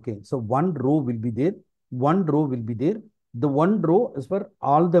 right? Okay. So one row will be there, one row will be there. The one row is for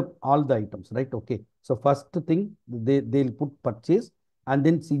all the items, right? Okay. So first thing they'll put purchase and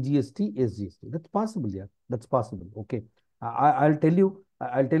then CGST, SGST. That's possible, yeah. That's possible. Okay. I'll tell you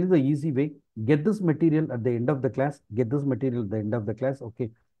the easy way. Get this material at the end of the class. Get this material at the end of the class. Okay.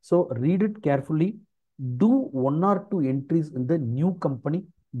 So read it carefully. Do one or two entries in the new company.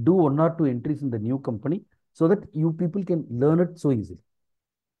 Do one or two entries in the new company so that you people can learn it so easily.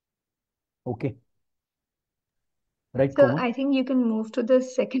 Okay. Right, So Komal? I think you can move to the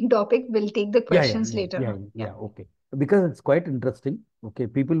second topic. We'll take the Yeah, yeah, questions yeah, later yeah, on. yeah. Okay. Because it's quite interesting. Okay.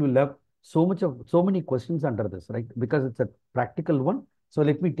 People will have so many questions under this, right? Because it's a practical one. So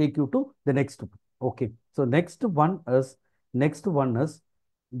let me take you to the next one. Okay. So next one is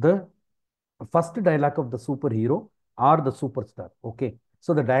the first dialogue of the superhero or the superstar. Okay.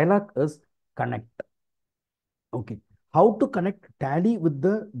 So the dialogue is connect. Okay. How to connect Tally with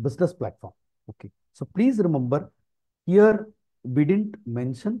the business platform. Okay. So please remember here we didn't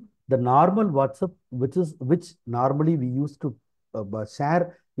mention the normal WhatsApp, which normally we used to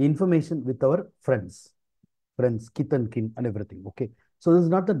share information with our friends, kith and kin and everything. Okay. So this is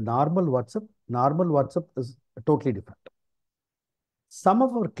not the normal WhatsApp. Normal WhatsApp is totally different. Some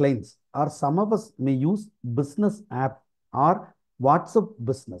of our clients or some of us may use business app or WhatsApp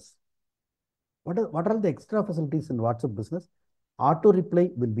business. What are the extra facilities in WhatsApp business? Auto reply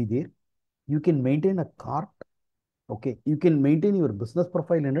will be there. You can maintain a cart. Okay. You can maintain your business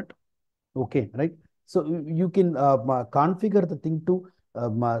profile in it. Okay. Right. So you can configure the thing to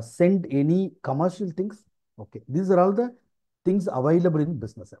send any commercial things. Okay. These are all the things available in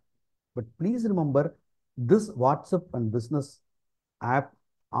business app. But please remember this WhatsApp and business app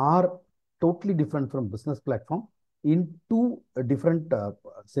are totally different from business platform in two different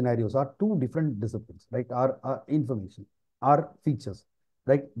scenarios or two different disciplines, right? Or information or features,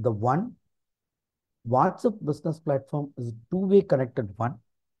 right? The one WhatsApp business platform is two-way connected one.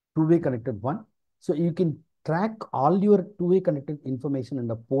 So you can track all your two-way connected information in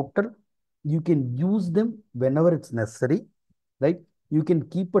the portal. You can use them whenever it's necessary, right? You can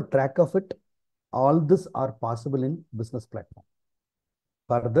keep a track of it. All this are possible in business platform.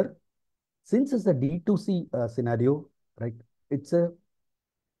 Further, since it's a D2C scenario, right, it's a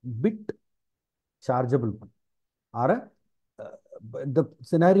bit chargeable one. Or the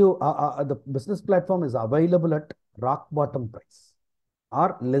scenario, the business platform is available at rock bottom price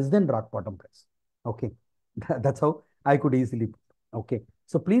or less than rock bottom price. Okay, that's how I could easily put. Okay,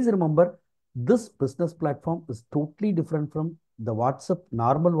 so please remember this business platform is totally different from the WhatsApp,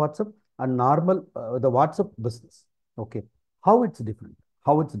 normal WhatsApp and normal the WhatsApp business. Okay, how it's different?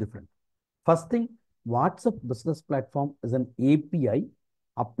 How it's different? First thing, WhatsApp business platform is an API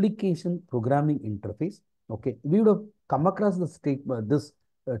application programming interface. Okay, we would have come across the statement, this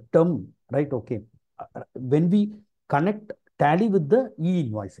term, right? Okay, when we connect Tally with the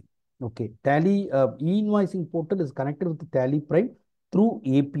e-invoicing. Okay, Tally e-invoicing portal is connected with the TallyPrime through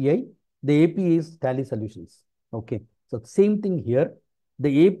API. The API is Tally Solutions. Okay, so same thing here.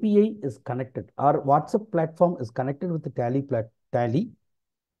 The API is connected. Our WhatsApp platform is connected with the Tally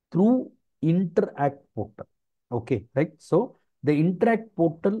through Interact portal. Okay, right? So the Interact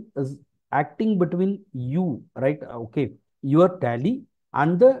portal is acting between you, right? Okay, your Tally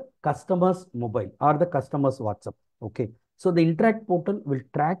and the customer's mobile or the customer's WhatsApp. Okay, so the Interact portal will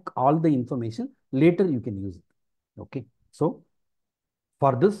track all the information. Later you can use it. Okay, so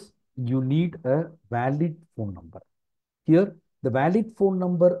for this you need a valid phone number. Here, the valid phone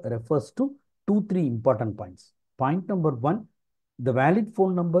number refers to three important points. Point number one, the valid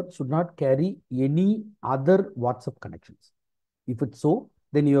phone number should not carry any other WhatsApp connections. If it's so,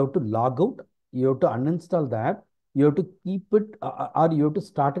 then you have to log out, you have to uninstall the app, you have to keep it or you have to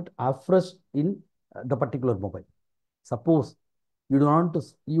start it afresh in the particular mobile. Suppose you don't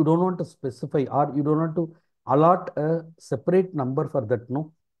want to specify or you don't want to allot a separate number for that.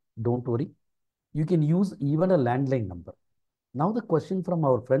 No, don't worry. You can use even a landline number. Now the question from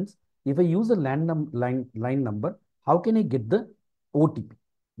our friends, if I use a line number, how can I get the OTP?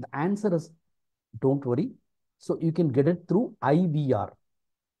 The answer is don't worry. So you can get it through IVR,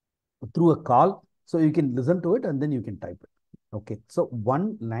 through a call. So you can listen to it and then you can type it. Okay. So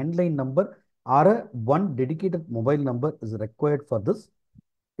one landline number or one dedicated mobile number is required for this.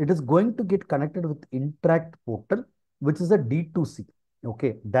 It is going to get connected with Interact portal, which is a D2C.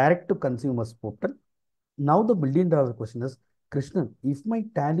 Okay. Direct to consumers portal. Now the $1 million question is, Krishnan, if my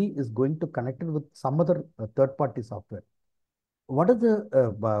Tally is going to connect it with some other third-party software, what is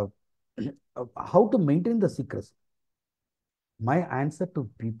the how to maintain the secrecy? My answer to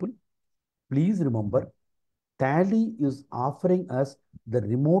people, please remember, Tally is offering us the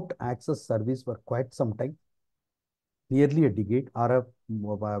remote access service for quite some time, nearly a decade or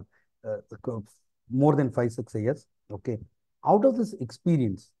more than 5, 6 years. Okay. Out of this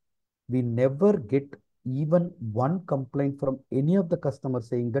experience, we never get even one complaint from any of the customers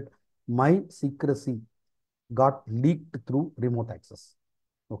saying that my secrecy got leaked through remote access.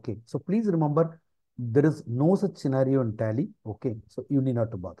 Okay. So please remember, there is no such scenario in Tally. Okay. So you need not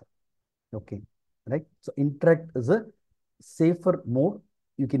to bother. Okay. Right. So Interact is a safer mode.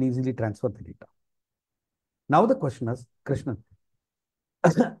 You can easily transfer the data. Now the question is, Krishnan,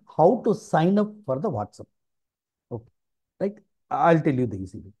 how to sign up for the WhatsApp? Okay. Right. I'll tell you the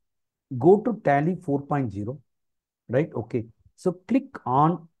easy way. Go to Tally 4.0, right? Okay. So click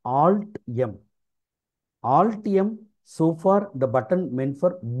on Alt M. Alt M, so far the button meant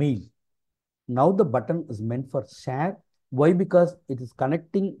for mail. Now the button is meant for share. Why? Because it is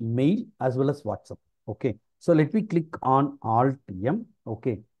connecting mail as well as WhatsApp. Okay. So let me click on Alt M.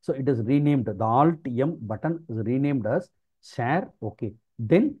 Okay. So it is renamed. The Alt M button is renamed as share. Okay.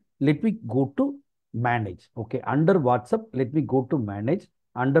 Then let me go to manage. Okay. Under WhatsApp, let me go to manage.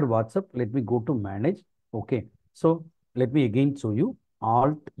 Under WhatsApp, let me go to manage. Okay. So let me again show you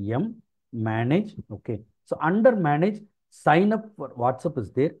Alt M manage. Okay. So under manage, sign up for WhatsApp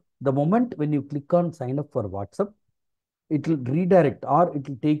is there. The moment when you click on sign up for WhatsApp, it will redirect or it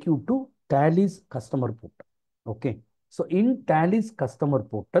will take you to Tally's customer portal. Okay. So in Tally's customer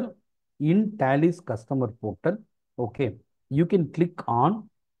portal, okay, you can click on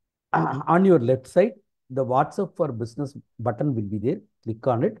your left side, the WhatsApp for business button will be there. Click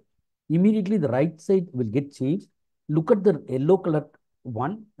on it. Immediately the right side will get changed. Look at the yellow color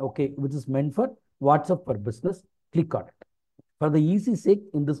one, okay, which is meant for WhatsApp for business. Click on it. For the easy sake,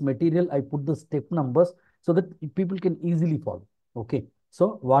 in this material, I put the step numbers so that people can easily follow. Okay.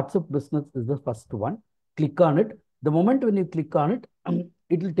 So WhatsApp business is the first one. Click on it. The moment when you click on it,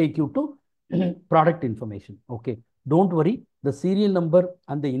 it will take you to product information. Okay. Don't worry. The serial number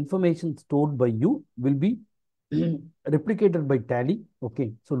and the information stored by you will be replicated by Tally.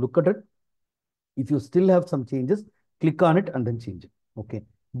 Okay. So look at it. If you still have some changes, click on it and then change it. Okay.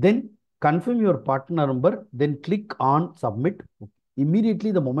 Then confirm your partner number, then click on submit.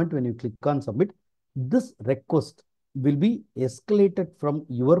 Immediately, the moment when you click on submit, this request will be escalated from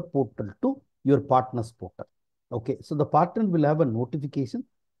your portal to your partner's portal. Okay. So the partner will have a notification.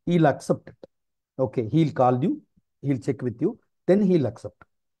 He'll accept it. Okay. He'll call you. He'll check with you. Then he'll accept.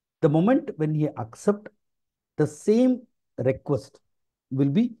 The moment when he accept, the same request will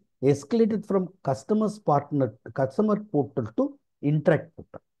be escalated from customer portal to Interact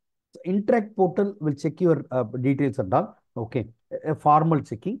portal. So Interact portal will check your details and all. Okay, a formal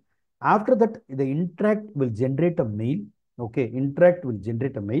checking. After that, the Interact will generate a mail. Okay, Interact will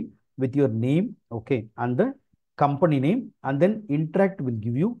generate a mail with your name, okay, and the company name, and then Interact will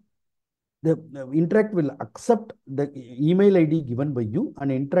give you the Interact will accept the email ID given by you,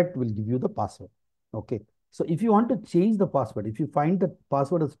 and Interact will give you the password. Okay. So if you want to change the password, if you find the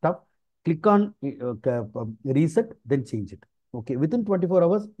password is tough, click on reset, then change it. Okay. Within 24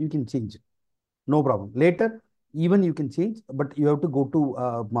 hours, you can change it. No problem. Later, even you can change, but you have to go to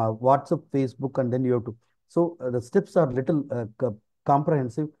my WhatsApp, Facebook, and then you have to. So the steps are little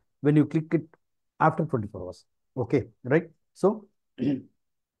comprehensive when you click it after 24 hours. Okay. Right. So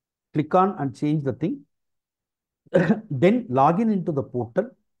click on and change the thing. Then log in into the portal.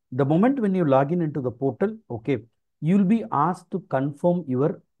 The moment when you log in into the portal, okay, you'll be asked to confirm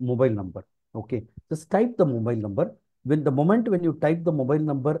your mobile number. Okay, just type the mobile number. When the moment when you type the mobile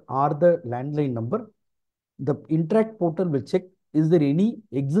number or the landline number, the Interact portal will check, is there any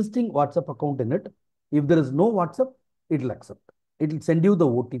existing WhatsApp account in it. If there is no WhatsApp, it will accept. It will send you the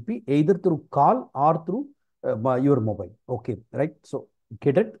OTP either through call or through your mobile. Okay, right? So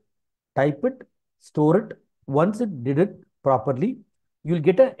get it, type it, store it. Once it did it properly, you'll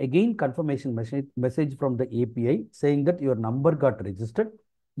get a again confirmation message from the API saying that your number got registered,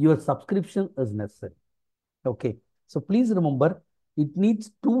 your subscription is necessary. Okay. So please remember, it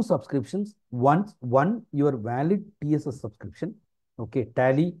needs two subscriptions. One your valid TSS subscription. Okay.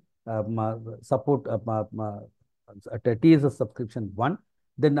 Tally support TSS subscription one.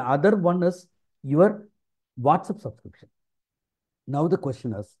 Then the other one is your WhatsApp subscription. Now the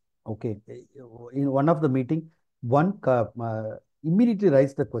question is, okay, in one of the meeting, one immediately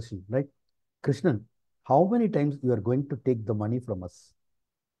raised the question, right? Krishnan, how many times you are going to take the money from us?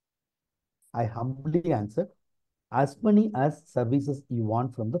 I humbly answered, as many as services you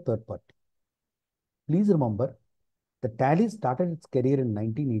want from the third party. Please remember, the Tally started its career in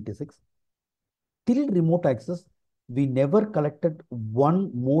 1986. Till remote access, we never collected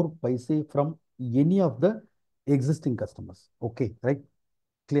one more paise from any of the existing customers. Okay, right?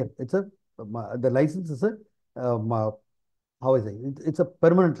 Clear. It's a the license is a how is it? It's a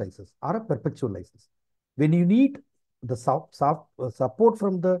permanent license or a perpetual license. When you need the support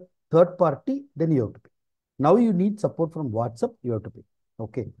from the third party, then you have to pay. Now you need support from WhatsApp, you have to pay.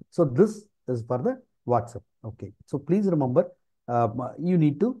 Okay. So this is for the WhatsApp. Okay. So please remember, you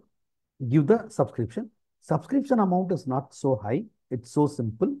need to give the subscription. Subscription amount is not so high. It's so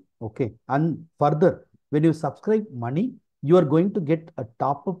simple. Okay. And further, when you subscribe money, you are going to get a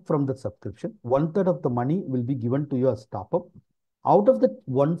top up from the subscription. One third of the money will be given to you as top up. Out of the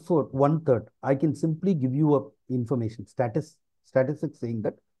one third, I can simply give you a information statistics saying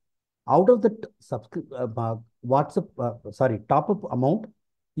that out of the WhatsApp, top up amount,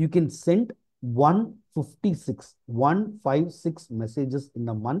 you can send 156 messages in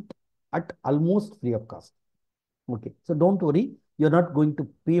a month at almost free of cost. Okay, so don't worry, you're not going to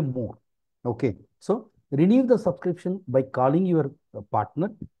pay more. Okay, so renew the subscription by calling your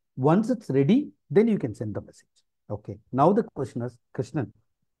partner. Once it's ready, then you can send the message. Okay, now the question is, Krishnan,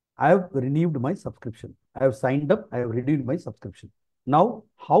 I have renewed my subscription. I have signed up. I have renewed my subscription. Now,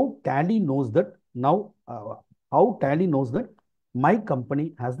 how Tally knows that? Now, how Tally knows that my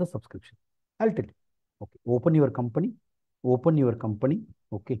company has the subscription? I'll tell you. Okay, open your company. Open your company.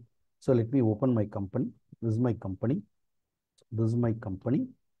 Okay, so let me open my company. This is my company. This is my company.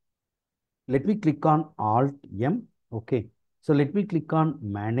 Let me click on Alt M. Okay, so let me click on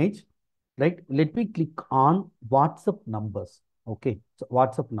Manage. Right, let me click on WhatsApp numbers. Okay, so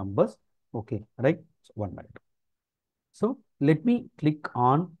WhatsApp numbers. Okay, right. So 1 minute. So let me click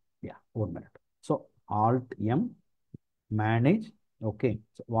on, yeah, 1 minute. So Alt M, manage. Okay,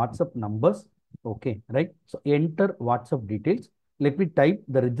 so WhatsApp numbers. Okay, right. So enter WhatsApp details. Let me type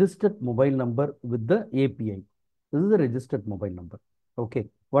the registered mobile number with the API. This is the registered mobile number. Okay,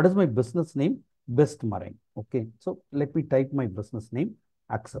 what is my business name? Best Marine. Okay, so let me type my business name.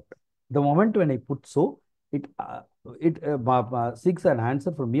 Accept. The moment when I put so, it seeks an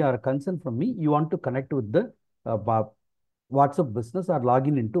answer from me or a consent from me. You want to connect with the WhatsApp business or log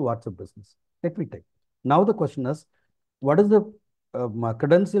in into WhatsApp business. Let me type. Now the question is, what is the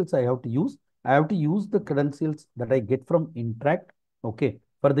credentials I have to use? I have to use the credentials that I get from Interact. Okay.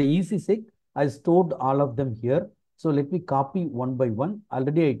 For the easy sake, I stored all of them here. So let me copy one by one.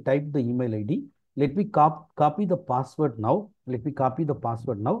 Already I typed the email ID. Let me copy the password now. Let me copy the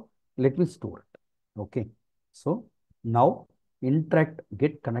password now. Let me store it. Okay. So now Interact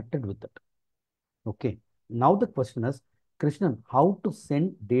get connected with it. Okay. Now the question is, Krishnan, how to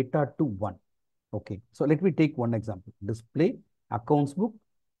send data to one? Okay. So let me take one example. Display, accounts book,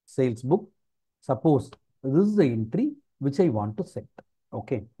 sales book. Suppose this is the entry which I want to send.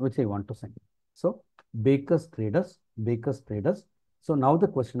 Okay. Which I want to send. So Baker's Traders. So now the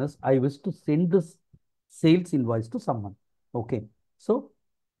question is, I wish to send this sales invoice to someone. Okay. So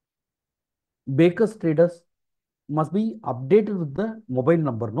Baker's Traders must be updated with the mobile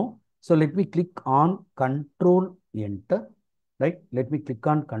number, no? So let me click on Control Enter, right? Let me click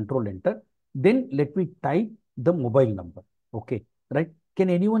on Control Enter. Then let me type the mobile number. Okay, right? Can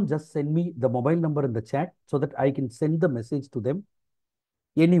anyone just send me the mobile number in the chat so that I can send the message to them?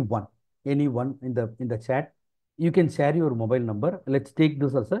 Anyone, anyone in the chat, you can share your mobile number. Let's take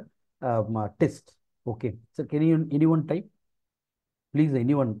this as a test. Okay, so can you anyone type? Please,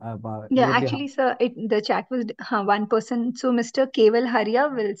 anyone Yeah, nearly. actually, sir, the chat was one person. So Mr. Keval Haria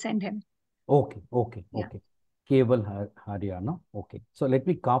will send him. Okay, okay, Yeah. okay. Keval Haryana. Okay. So let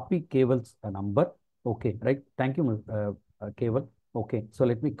me copy Keval's number. Okay, right. Thank you, Keval. Okay. So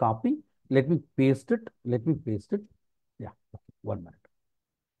let me copy. Let me paste it. Let me paste it. Yeah. Okay. 1 minute.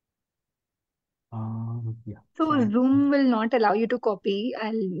 Yeah. So Chat. Zoom will not allow you to copy.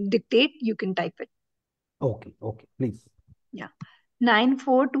 I'll dictate. You can type it. Okay. Okay. Please. Yeah.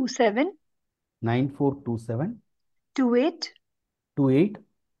 9427 9427 28 28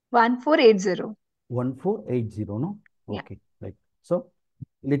 1480. 1480. No. Yeah. Okay. Right. So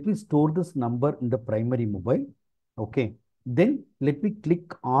let me store this number in the primary mobile. Okay. Then let me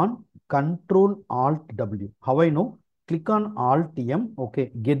click on Control Alt W. How I know? Click on Alt M.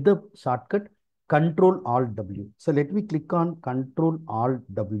 Okay. Get the shortcut Control Alt W. So let me click on Control Alt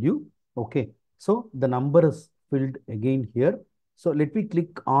W. Okay. So the number is filled again here. So let me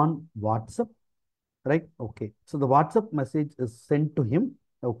click on WhatsApp, right? Okay. So the WhatsApp message is sent to him,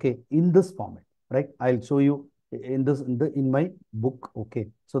 okay, in this format, right? I'll show you in this in my book. Okay.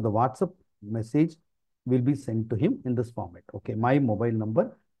 So the WhatsApp message will be sent to him in this format. Okay. My mobile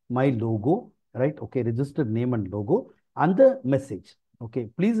number, my logo, right? Okay. Registered name and logo and the message. Okay.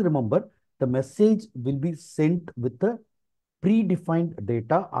 Please remember the message will be sent with the predefined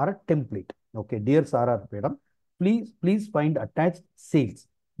data or a template. Okay. Dear Sarah Madam, please find attached sales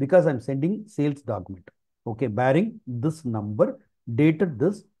because I'm sending sales document. Okay, bearing this number, dated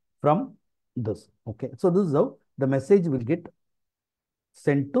this from this. Okay, so this is how the message will get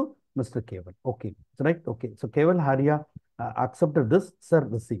sent to Mr. Keval. Okay, so right. Okay, so Keval Haria accepted this, sir,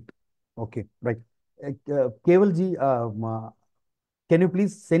 receipt. Okay, right. Keval ji, can you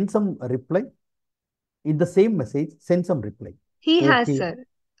please send some reply in the same message? Send some reply. He has, Okay, sir.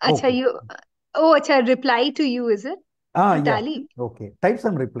 Acha, okay. you. Oh, acha, reply to you, is it? To Yeah. Tally? Okay. Type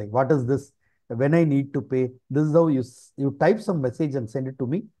some reply. What is this? When I need to pay, this is how you type some message and send it to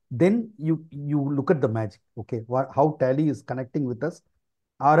me. Then you look at the magic. Okay. How Tally is connecting with us,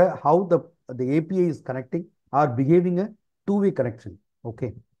 or how the API is connecting, or behaving a two-way connection.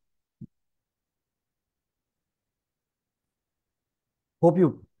 Okay. Hope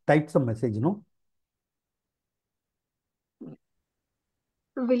you typed some message. No.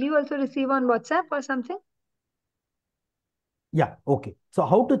 So will you also receive on WhatsApp or something? Yeah, okay. So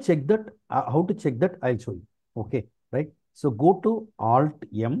how to check that? How to check that? I'll show you. Okay, right. So go to Alt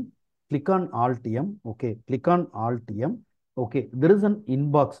M, click on Alt M. Okay, click on Alt M. Okay, there is an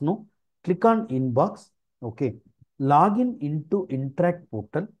inbox. No, click on inbox. Okay, log in into Interact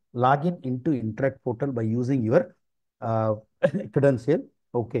portal. Log in into Interact portal by using your uh, credential.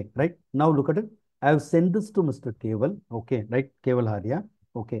 Okay, right. Now look at it. I have sent this to Mr. Keval. Okay, right. Keval Haria.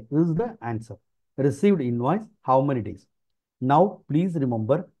 Okay, this is the answer. Received invoice. How many days? Now, please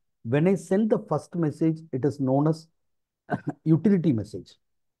remember, when I send the first message, it is known as utility message.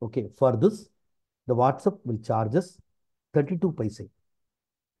 Okay, for this, the WhatsApp will charge us 32 paise,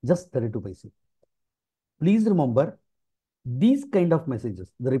 just 32 paise. Please remember, these kind of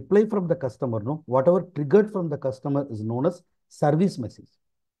messages, the reply from the customer, no, whatever triggered from the customer is known as service message.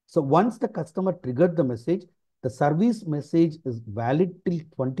 So once the customer triggered the message, the service message is valid till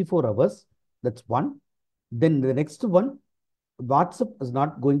 24 hours. That's one. Then the next one, WhatsApp is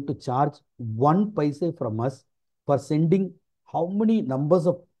not going to charge 1 paise from us for sending how many numbers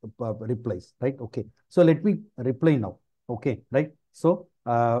of replies, right? Okay. So let me reply now. Okay, right? So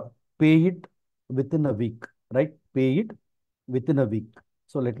pay it within a week, right? Pay it within a week.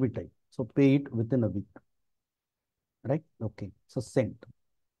 So let me type. So pay it within a week, right? Okay. So send.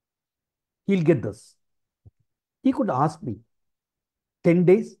 He'll get this. He could ask me 10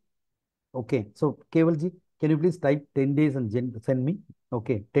 days. Okay. So Kevalji, can you please type 10 days and send me?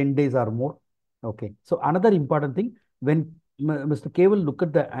 Okay. 10 days or more. Okay. So another important thing, when Mr. Keval look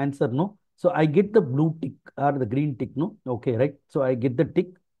at the answer, no. So I get the blue tick or the green tick, no. Okay. Right. So I get the tick.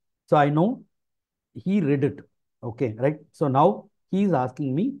 So I know he read it. Okay, right? So now he is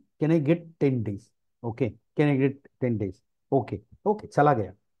asking me, can I get 10 days? Okay, can I get 10 days? Okay, okay, chala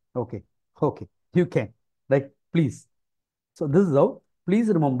gaya. Okay, Okay, you can, right? Please. So this is how, please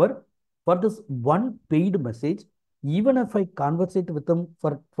remember, for this one paid message, even if I conversate with them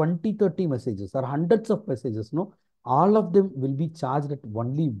for 20, 30 messages or hundreds of messages, no, all of them will be charged at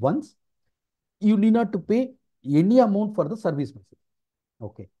only once. You need not to pay any amount for the service message.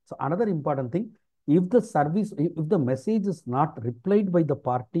 Okay. So another important thing, if the service, if the message is not replied by the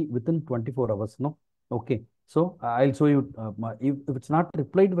party within 24 hours, no. Okay. So I'll show you, if it's not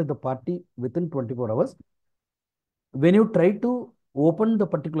replied by the party within 24 hours, when you try to open the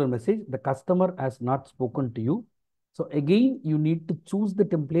particular message, the customer has not spoken to you. So again, you need to choose the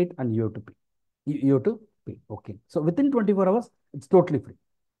template and you have to pay. You have to pay. Okay. So within 24 hours, it's totally free.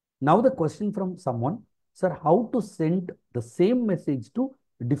 Now the question from someone, sir, how to send the same message to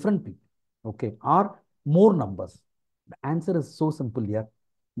different people? Okay. Or more numbers. The answer is so simple here.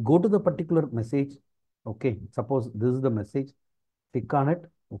 Go to the particular message. Okay. Suppose this is the message. Click on it.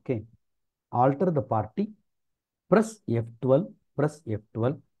 Okay. Alter the party, press F12, press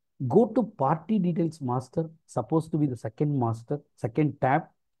F12, go to party details master, supposed to be the second master, second tab.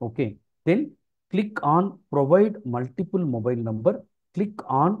 Okay. Then click on provide multiple mobile number, click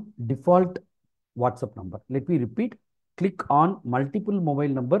on default WhatsApp number. Let me repeat, click on multiple mobile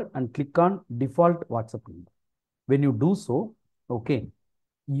number and click on default WhatsApp number. When you do so, okay,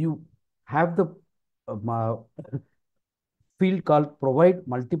 you have the uh, field called provide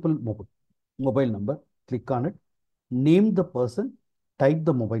multiple mobile number. Click on it. Name the person, type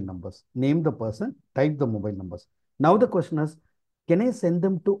the mobile numbers. Name the person, type the mobile numbers. Now the question is, can I send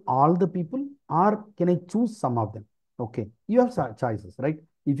them to all the people or can I choose some of them? Okay, you have choices, right?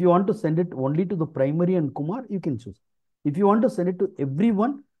 If you want to send it only to the primary and Kumar, you can choose. If you want to send it to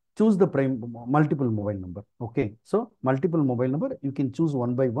everyone, choose the multiple mobile number. Okay, so multiple mobile number, you can choose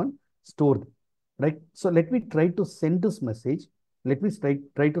one by one, store them, right? So let me try to send this message. Let me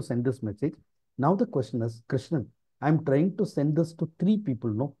try to send this message. Now the question is, Krishnan, I'm trying to send this to 3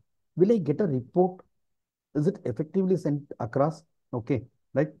 people. No, will I get a report? Is it effectively sent across? Okay,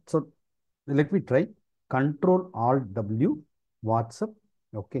 right. So let me try. Control Alt W, WhatsApp.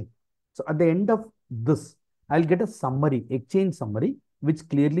 Okay. So at the end of this, I'll get a summary, exchange summary, which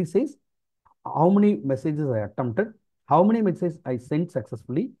clearly says how many messages I attempted, how many messages I sent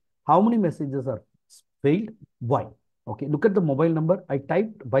successfully, how many messages are failed, why. Okay, look at the mobile number. I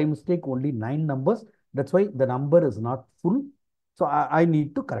typed by mistake only 9 numbers. That's why the number is not full. So I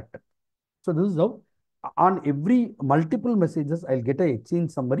need to correct it. So this is how on every multiple messages, I'll get a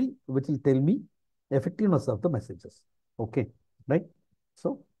exchange summary, which will tell me effectiveness of the messages. Okay, right?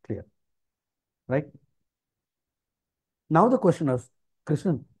 So clear, right? Now the question is,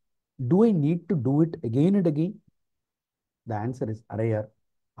 Krishnan, do I need to do it again and again? The answer is array.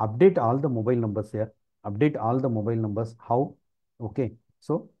 Update all the mobile numbers here. Update all the mobile numbers. How? Okay.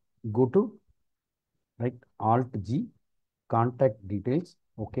 So go to right Alt G, contact details.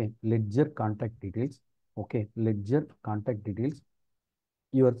 Okay. Ledger contact details. Okay. Ledger contact details.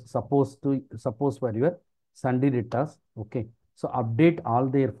 You are supposed to suppose for your Sunday retas. Okay. So update all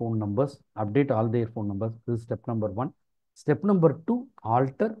their phone numbers. Update all their phone numbers. This is step number 1. Step number 2,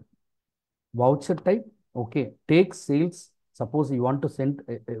 alter voucher type. Okay, take sales. Suppose you want to send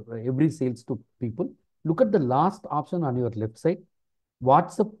every sales to people. Look at the last option on your left side.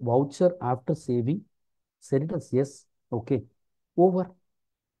 WhatsApp voucher after saving. Set it as yes. Okay, over.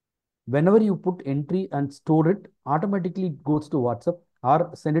 Whenever you put entry and store it, automatically it goes to WhatsApp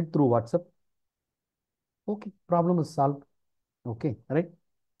or send it through WhatsApp. Okay, problem is solved. Okay, right?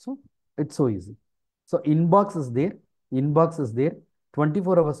 So it's so easy. So inbox is there. Inbox is there.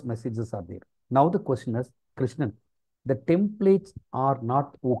 24 hours messages are there. Now the question is, Krishnan, the templates are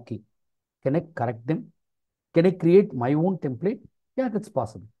not okay. Can I correct them? Can I create my own template? Yeah, that's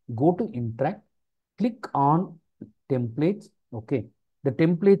possible. Go to interact, click on templates. Okay. The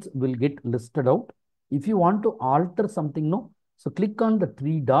templates will get listed out. If you want to alter something, no. So click on the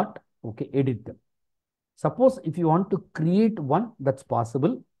 3 dot. Okay, edit them. Suppose if you want to create one, that's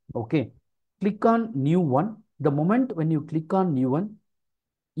possible. Okay. Click on new one. The moment when you click on new one,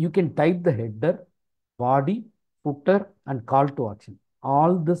 you can type the header, body, footer, and call to action.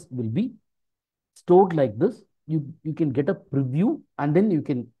 All this will be stored like this. You can get a preview and then you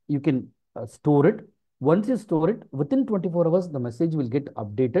can store it. Once you store it, within 24 hours, the message will get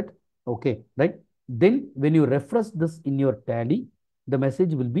updated. Okay, right? Then when you refresh this in your tally, the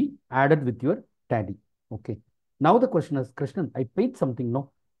message will be added with your tally. Okay. Now the question is, Krishnan, I paid something.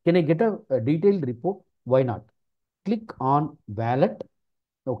 No. Can I get a detailed report? Why not? Click on wallet.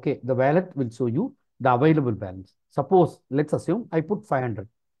 Okay. The wallet will show you the available balance. Suppose, let's assume I put 500.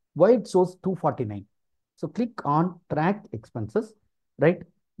 Why it shows 249? So click on track expenses, right?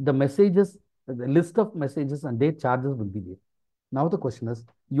 the messages, the list of messages and their charges will be there. Now the question is,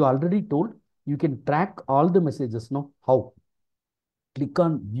 you already told you can track all the messages. No, how? Click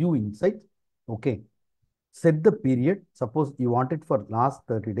on view insights. Okay. Set the period. Suppose you want it for last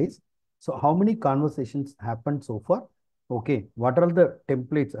 30 days. So how many conversations happened so far? Okay. What are the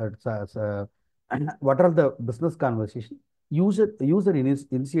templates? And what are the business conversation? User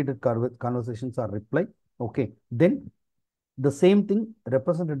initiated conversations are reply. Okay. Then the same thing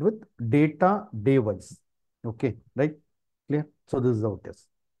represented with data day wise. Okay. Right. Clear. So this is how it is.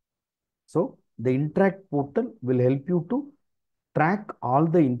 So the Interact portal will help you to track all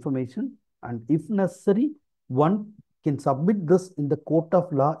the information, and if necessary, one can submit this in the court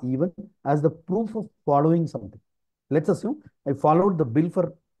of law even as the proof of following something. Let's assume I followed the bill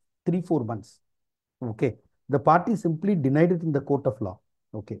for 3-4 months. Okay. The party simply denied it in the court of law.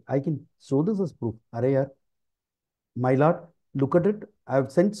 Okay. I can show this as proof. Array, my lord, look at it. I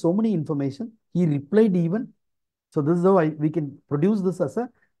have sent so many information. He replied even. So this is how we can produce this as a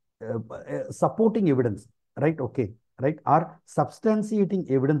supporting evidence, right? Okay, right? Or substantiating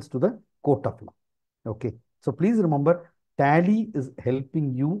evidence to the court of law. Okay. So please remember, Tally is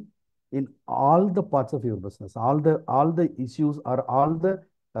helping you in all the parts of your business, all the issues or all the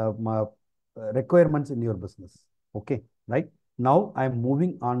requirements in your business. Okay, right? Now I am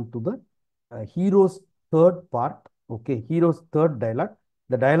moving on to the hero's third part. Okay, hero's third dialogue.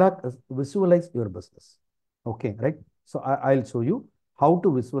 The dialogue is visualize your business. Okay, right? So I'll show you how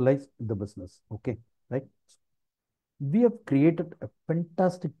to visualize the business. Okay, right? We have created a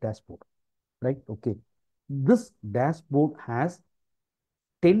fantastic dashboard, right? Okay. This dashboard has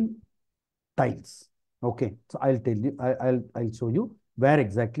 10 tiles. Okay. So I'll tell you, I'll show you where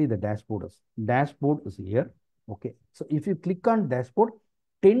exactly the dashboard is. Dashboard is here. Okay. So if you click on dashboard,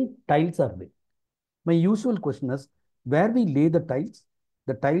 10 tiles are there. My usual question is, where we lay the tiles?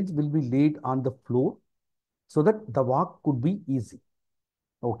 The tiles will be laid on the floor so that the walk could be easy.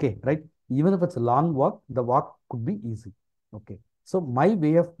 Okay, right? Even if it's a long walk, the walk could be easy. Okay. So my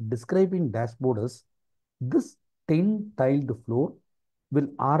way of describing dashboard is this 10 tiled floor will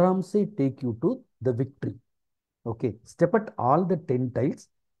aramse take you to the victory. Okay. Step at all the 10 tiles.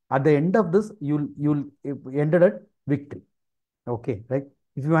 At the end of this, you'll ended at victory. Okay, right?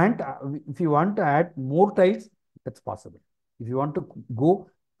 If you want to add more tiles, that's possible. If you want to go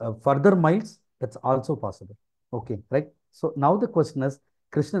further miles, that's also possible. Okay, right? So now the question is,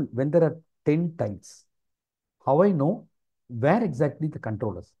 Krishnan, when there are 10 tiles, how I know where exactly the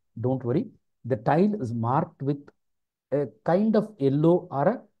control is? Don't worry. The tile is marked with a kind of yellow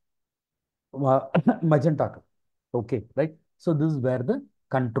or a magenta color. Okay, right? So this is where the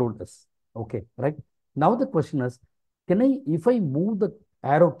control is. Okay, right? Now the question is, if I move the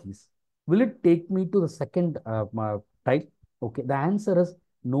arrow keys, will it take me to the second tile? Okay, the answer is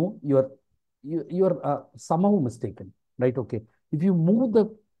no. You are somehow mistaken, right? Okay, if you move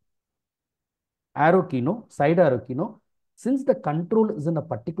the arrow key, no, side arrow key, no, since the control is in a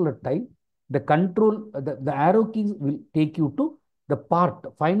particular tile, the arrow keys will take you to the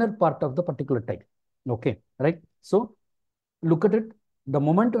final part of the particular tile. Okay, right? So look at it. The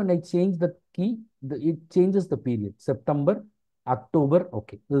moment when I change the key, it changes the period. September, October.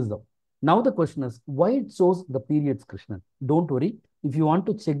 Okay, this is the. Now the question is, why it shows the periods, Krishna? Don't worry. If you want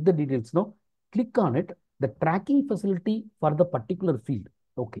to check the details, no, click on it. The tracking facility for the particular field.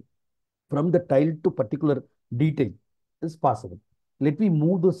 Okay, from the tile to particular detail is possible. Let me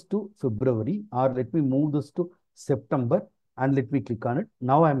move this to February, or let me move this to September, and let me click on it.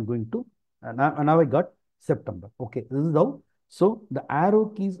 Now I'm going to, now I got September. Okay, this is how. So the arrow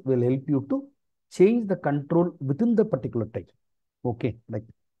keys will help you to change the control within the particular tile. Okay, like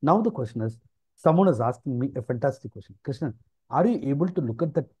now the question is, someone is asking me a fantastic question. Krishnan, are you able to look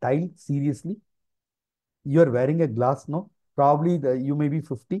at the tile seriously? You are wearing a glass, no? Probably you may be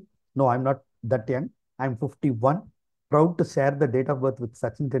 50. No, I'm not that young. I'm 51. Proud to share the date of birth with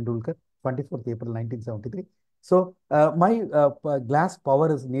Sachin Tendulkar, 24th April 1973. So my glass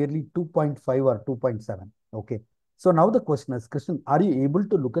power is nearly 2.5 or 2.7. Okay. So now the question is, Krishnan, are you able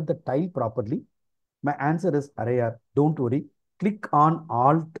to look at the tile properly? My answer is Arayar. Don't worry. Click on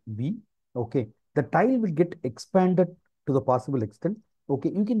Alt V. Okay. The tile will get expanded to the possible extent. Okay.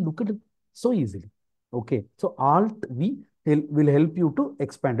 You can look at it so easily. Okay. So Alt V will help you to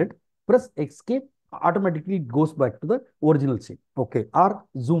expand it. Press Escape. Automatically it goes back to the original shape. Okay. Or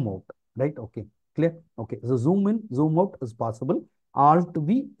zoom out. Right. Okay. Clear? Okay. So zoom in, zoom out is possible. Alt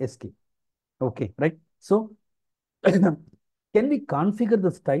V Escape. Okay. Right. So can we configure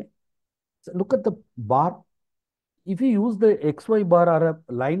the style? So look at the bar. If you use the XY bar or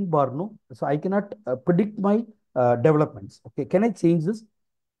a line bar, no, so I cannot predict my developments. Okay, can I change this?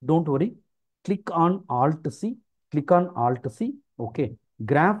 Don't worry. Click on Alt C. Click on Alt C. Okay.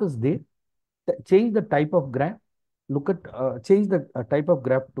 Graph is there. Change the type of graph. Look at change the type of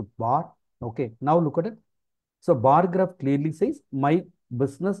graph to bar. Okay. Now look at it. So bar graph clearly says my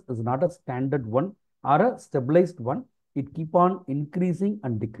business is not a standard one or a stabilized one. It keep on increasing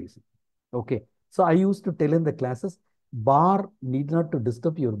and decreasing. Okay. So I used to tell in the classes, bar need not to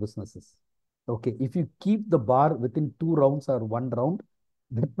disturb your businesses. Okay. If you keep the bar within 2 rounds or 1 round,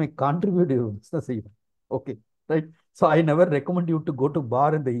 that may contribute to your business even. Okay. Right. So I never recommend you to go to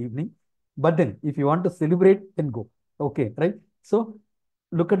bar in the evening. But then if you want to celebrate, then go. Okay. Right. So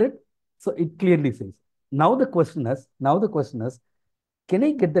look at it. So it clearly says. Now the question is, can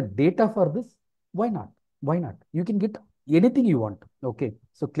I get the data for this? Why not? Why not? You can get anything you want. Okay.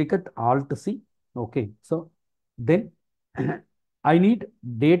 So click at Alt C. Okay. So then I need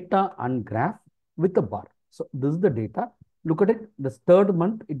data and graph with a bar. So this is the data. Look at it. The third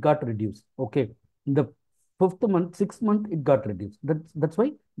month it got reduced. Okay. In the fifth month, 6th month it got reduced. That's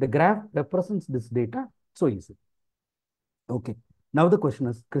why the graph represents this data so easy. Okay. Now the question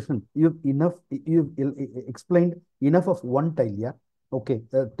is, Krishnan, you've explained enough of one tile, yeah? Okay,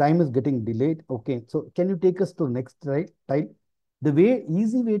 time is getting delayed. Okay, so can you take us to next tile? The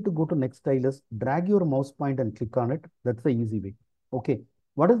easy way to go to next tile is drag your mouse point and click on it. That's the easy way. Okay,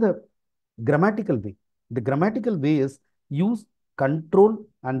 what is the grammatical way? The grammatical way is use control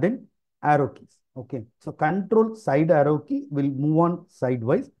and then arrow keys. Okay, so control side arrow key will move on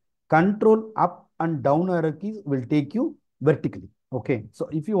sidewise. Control up and down arrow keys will take you vertically. Okay, so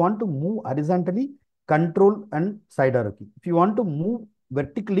if you want to move horizontally, control and side arrow key. If you want to move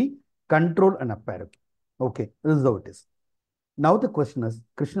vertically, control and up arrow key. Okay, this is how it is. Now the question is,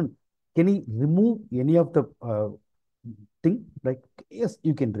 Krishnan, can he remove any of the thing? Like, yes,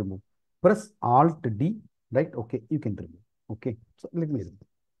 you can remove. Press Alt D, right? Okay, you can remove. Okay, so let me remove.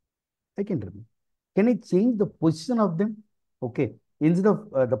 I can remove. Can I change the position of them? Okay, instead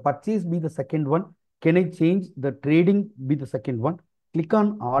of the purchase be the second one, can I change the trading be the second one? Click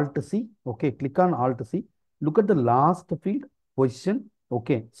on Alt C. Okay, click on Alt C. Look at the last field, position.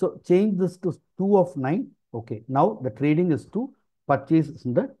 Okay, so change this to 2 of 9. Okay, now the trading is 2, purchase is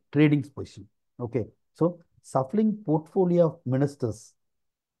in the trading position. Okay, so shuffling portfolio of ministers,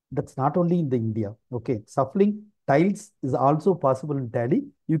 that's not only in the India. Okay, shuffling tiles is also possible in Tally.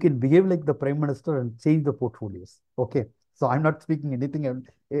 You can behave like the Prime Minister and change the portfolios. Okay, so I'm not speaking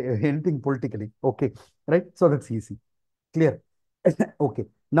anything politically. Okay, right? So that's easy. Clear? Okay.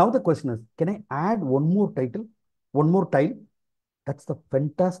 Now the question is, can I add one more title, one more tile? That's the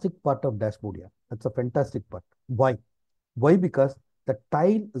fantastic part of dashboard. Yeah, that's a fantastic part. Why? Why? Because the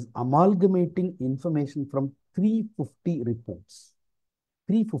tile is amalgamating information from 350 reports.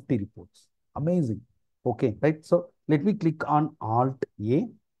 350 reports. Amazing. Okay, right. So let me click on Alt A.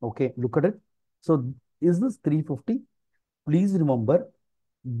 Okay, look at it. So is this 350? Please remember,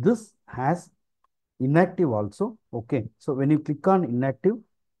 this has inactive also. Okay, so when you click on inactive,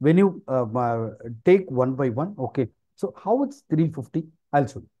 when you take one by one, okay, so how it's 350? I'll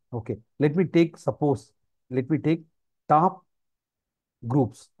show you. Okay, let me take, suppose, let me take top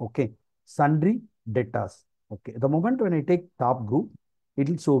groups. Okay, sundry debtors. Okay, the moment when I take top group, it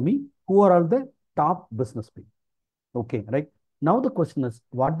will show me who are all the top business people. Okay, right. Now the question is,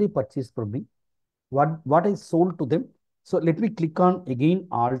 what they purchased from me, what I sold to them. So let me click on again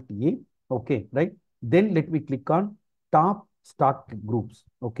Alt A. Okay, right. Then let me click on top stock groups.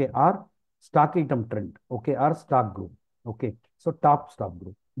 Okay, or stock item trend. Okay, or stock group. Okay, so top stock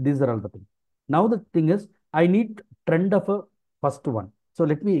group. These are all the things. Now the thing is, I need trend of a first one. So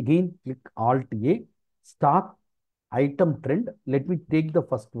let me again click Alt A, stock item trend. Let me take the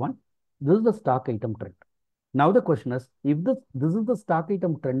first one. This is the stock item trend. Now the question is, if this is the stock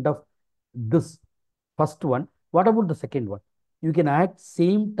item trend of this first one, what about the second one? You can add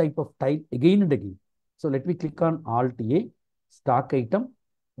same type of tile again and again. So let me click on Alt A, stock item.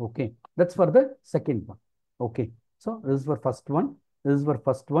 Okay, that's for the second one. Okay, so this is for first one, this is for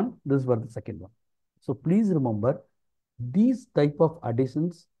first one, this is for the second one. So please remember, these type of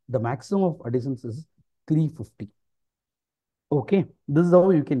additions, the maximum of additions is 350. Okay, this is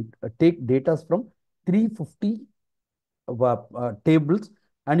how you can take data from 350 tables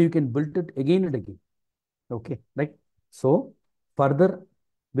and you can build it again and again. Okay, right? So further,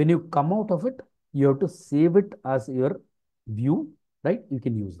 when you come out of it, you have to save it as your view, right? You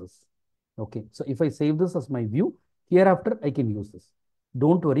can use this. Okay, so if I save this as my view, hereafter I can use this.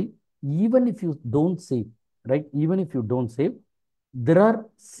 Don't worry, even if you don't save, right? Even if you don't save, there are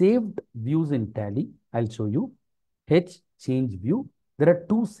saved views in Tally. I'll show you. H change view. There are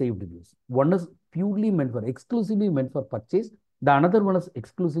two saved views. One is purely meant for, exclusively meant for purchase. The another one is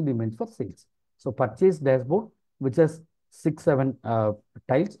exclusively meant for sales. So purchase dashboard, which has 6, 7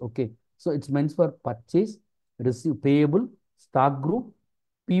 tiles. Okay. So it's meant for purchase, receive, payable, stock group,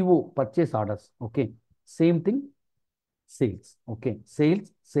 PO, purchase orders. Okay. Same thing, sales. Okay.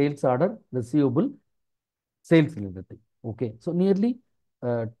 Sales order, receivable, sales related. Okay. So nearly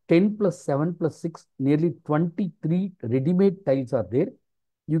 10 plus 7 plus 6, nearly 23 ready-made tiles are there.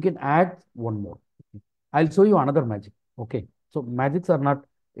 You can add one more. I'll show you another magic. Okay. So magics are not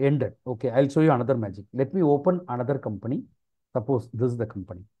ended. Okay. I'll show you another magic. Let me open another company. Suppose this is the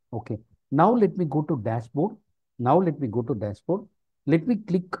company. Okay. Now let me go to dashboard. Now let me go to dashboard. Let me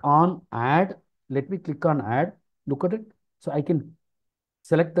click on add. Let me click on add. Look at it. So I can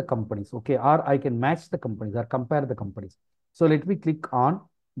select the companies. Okay. Or I can match the companies or compare the companies. So let me click on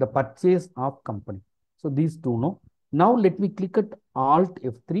the purchase of company. So these two, no. Now let me click at Alt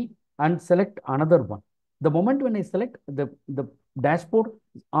F3 and select another one. The moment when I select, the dashboard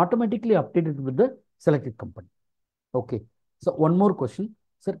is automatically updated with the selected company. Okay. So one more question.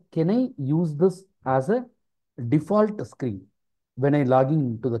 Sir, can I use this as a default screen when I log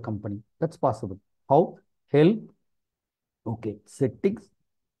into the company? That's possible. How? Help. Okay. Settings.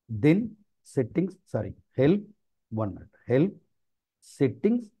 Then settings. Sorry. Help. One minute. Help.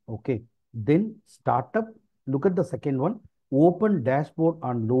 Settings. Okay. Then startup. Look at the second one. Open dashboard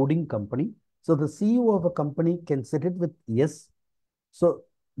on loading company. So the CEO of a company can set it with yes. So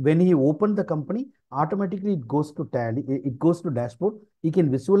when he opened the company, automatically it goes to tally, it goes to dashboard. He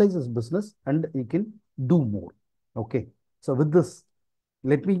can visualize his business and he can do more. Okay. So with this,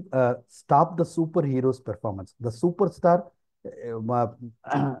 let me stop the superhero's performance. The superstar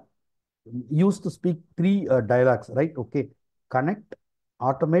used to speak three dialogues, right? Okay. Connect,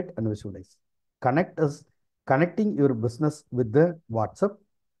 automate, and visualize. Connect is connecting your business with the WhatsApp.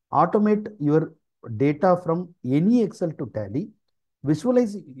 Automate your data from any Excel to Tally.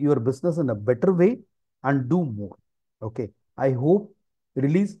 Visualize your business in a better way and do more. Okay. I hope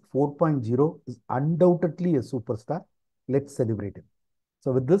release 4.0 is undoubtedly a superstar. Let's celebrate it.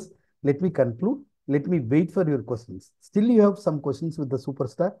 So with this, let me conclude. Let me wait for your questions. Still, you have some questions with the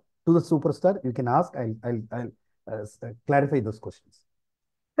superstar. To the superstar, you can ask. I'll clarify those questions.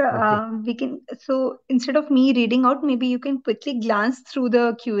 So, Okay. we can, so instead of me reading out, maybe you can quickly glance through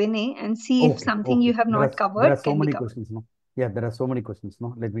the Q&A and see if Okay. something you Okay. have not There are covered so can be many covered. questions. No. Yeah, there are so many questions.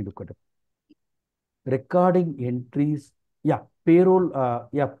 No. Let me look at it. Recording entries. Yeah, payroll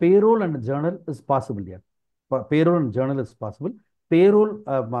and journal is possible. Yeah, payroll and journal is possible. Payroll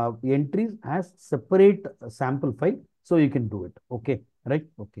entries has separate sample file, so you can do it. Okay, right?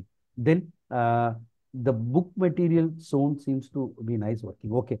 Okay. Then the book material zone seems to be nice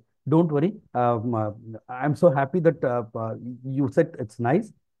working. Okay, don't worry. I'm so happy that you said it's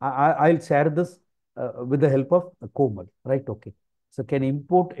nice. I'll share this with the help of Komal. Right? Okay. So can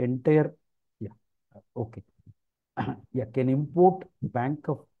import entire. Yeah. Okay. Yeah, can import bank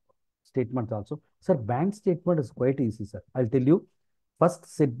of statements also. Sir, bank statement is quite easy, sir. I'll tell you. First,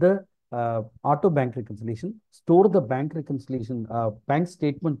 set the auto bank reconciliation, store the bank reconciliation, bank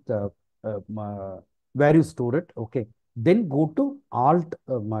statement where you store it. Okay. Then go to Alt,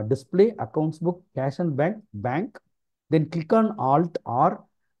 display, accounts book, cash and bank. Then click on Alt R.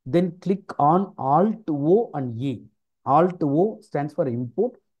 Then click on Alt O and A. Alt O stands for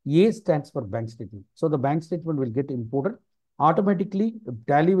import. A stands for bank statement. So the bank statement will get imported. Automatically,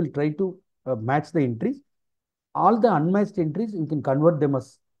 Tally will try to match the entries. All the unmatched entries, you can convert them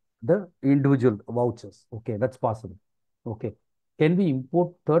as the individual vouchers. Okay, that's possible. Okay. Can we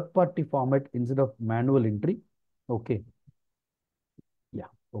import third-party format instead of manual entry? Okay. Yeah.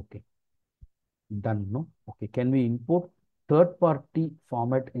 Okay. Done. No. Okay. Can we import third-party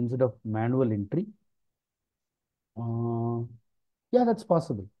format instead of manual entry? Uh, yeah, that's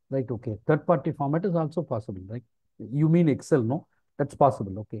possible. Right. Okay. Third-party format is also possible. Right. You mean Excel? No. That's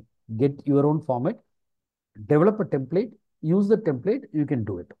possible. Okay. Get your own format, develop a template, use the template, you can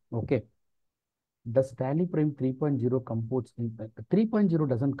do it. Okay. Does TallyPrime 3.0 comports in 3.0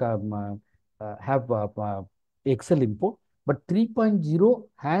 doesn't have Excel import, but 3.0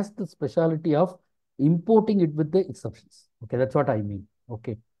 has the specialty of importing it with the exceptions. Okay, that's what I mean.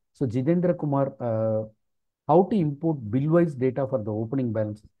 Okay. So Jitendra Kumar, how to import bill-wise data for the opening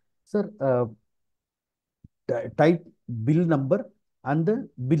balance? Sir, type bill number and the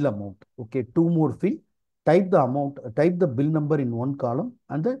bill amount. Okay, two more field. Type the amount, type the bill number in one column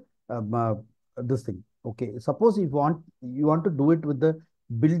and the this thing. Okay, suppose if you want to do it with the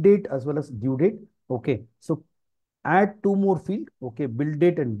bill date as well as due date. Okay, so add two more field. Okay, bill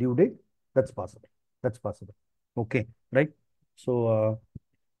date and due date. That's possible. That's possible. Okay, right. So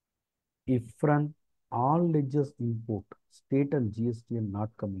if run all ledgers import. state and GST are not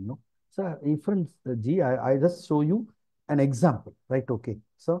coming, no? So, friends, I just show you an example, right? Okay.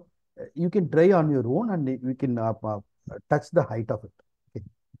 So, you can try on your own and you can touch the height of it. Okay.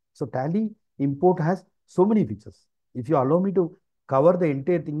 So, Tally import has so many features. If you allow me to cover the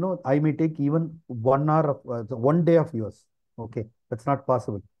entire thing, no, I may take even 1 hour of 1 day of yours. Okay. That's not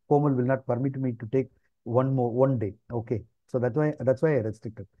possible. Komal will not permit me to take 1 day. Okay. So that's why I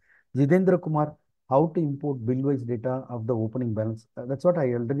restricted. Jitendra Kumar, how to import bill-wise data of the opening balance. That's what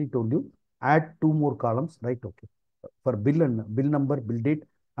I already told you. Add 2 more columns, right? Okay. For bill and bill number, bill date,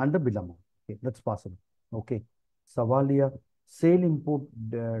 and the bill amount. Okay, that's possible. Okay. Savalia, sale import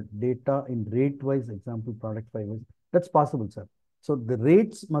data in rate-wise example product 5 wise. That's possible, sir. So the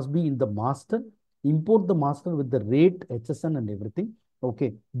rates must be in the master. Import the master with the rate, HSN, and everything.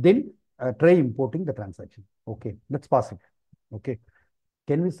 Okay. Then try importing the transaction. Okay, that's possible. Okay.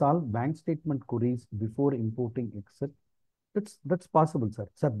 Can we solve bank statement queries before importing Excel? That's possible, sir.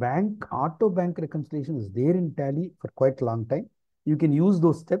 Sir, auto bank reconciliation is there in Tally for quite a long time. You can use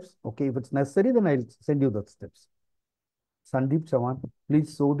those steps. Okay, if it's necessary, then I'll send you those steps. Sandeep Chavan,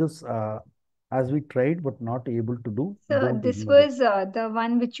 please show this as we tried but not able to do. So Don't this ignore it. was the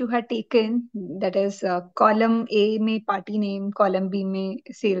one which you had taken, that is column A may party name, column B may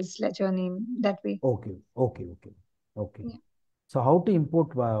sales ledger name, that way. Okay, okay, okay, okay. Yeah. So how to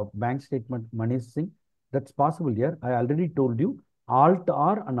import bank statement money sync? That's possible here. I already told you Alt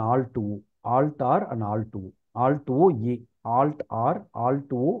R and Alt O, Alt R and Alt O, Alt O A, Alt R,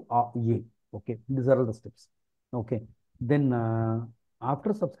 Alt O A. Okay, these are all the steps. Okay, then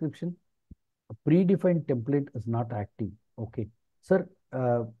after subscription, a predefined template is not active. Okay, sir,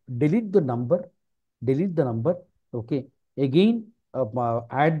 delete the number, delete the number. Okay, again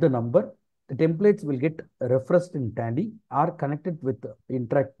add the number. The templates will get refreshed in Tandy or connected with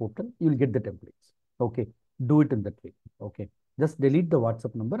Interact portal. You will get the templates. Okay, do it in that way. Okay, just delete the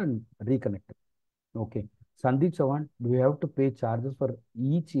WhatsApp number and reconnect it. Okay, Sandeep Chavan, do you have to pay charges for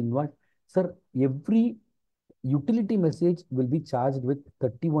each invoice? Sir, every utility message will be charged with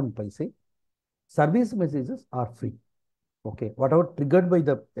 31 paise. Service messages are free. Okay, whatever triggered by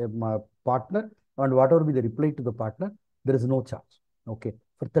the partner and whatever be the reply to the partner, there is no charge. Okay,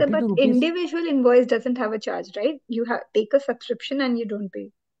 for So, 32 but rupees. individual invoice doesn't have a charge, right? You have take a subscription and you don't pay.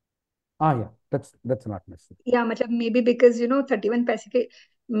 Yeah, that's not necessary. Yeah, matlab maybe because 31 paise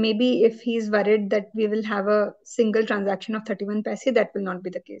maybe if he's worried that we will have a single transaction of 31 paise, that will not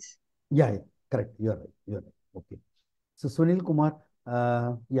be the case. Yeah, correct. You're right. You're right. Okay. So Sunil Kumar,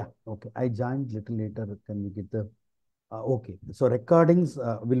 yeah, okay. I joined little later. Can we get the okay? So recordings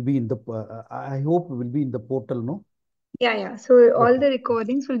will be in the. I hope will be in the portal. No. Yeah, yeah. So all Okay. the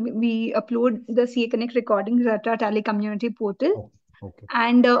recordings will be, we upload the CA Connect recordings at our Tally community portal. Okay. Okay.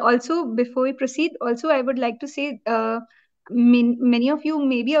 And also, before we proceed, also I would like to say, many of you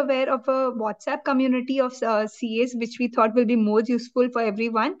may be aware of a WhatsApp community of CAs, which we thought will be more useful for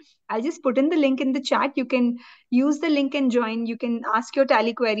everyone. I'll just put in the link in the chat. You can use the link and join. You can ask your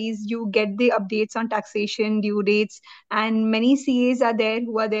Tally queries. You get the updates on taxation, due dates, and many CAs are there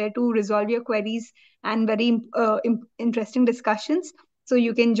who are there to resolve your queries and very interesting discussions. So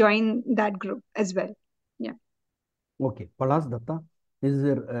you can join that group as well. Yeah. Okay. Palas Datta, is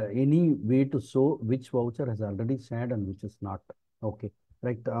there any way to show which voucher has already shared and which is not? Okay.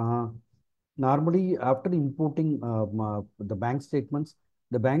 Right. Normally, after importing the bank statements,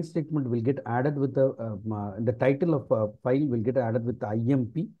 the bank statement will get added with the title of file will get added with the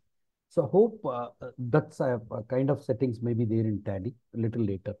IMP. So hope that's a kind of settings may be there in Tally a little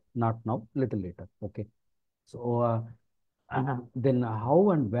later, not now, little later. Okay. So then how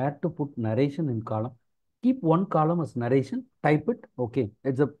and where to put narration in column? Keep one column as narration, type it. Okay.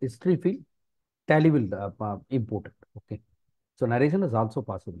 It's a history field. Tally will import it. Okay. So narration is also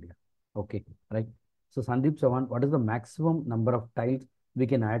possible here. Okay, right. So Sandeep Chavan, what is the maximum number of tiles we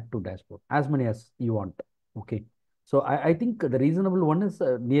can add to dashboard? As many as you want. Okay. So I think the reasonable one is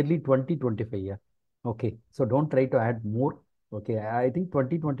nearly 20, 25. Yeah. Okay. So don't try to add more. Okay. I think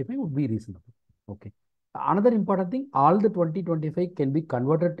 20, 25 would be reasonable. Okay. Another important thing, all the 20, 25 can be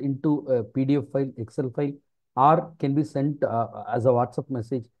converted into a PDF file, Excel file, or can be sent as a WhatsApp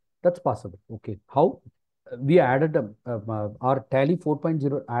message. That's possible. Okay. How? We added our Tally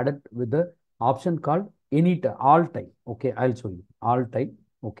 4.0 added with the option called all time. Okay, I'll show you all time.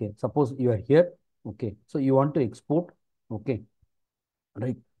 Okay, suppose you are here. Okay, so you want to export. Okay,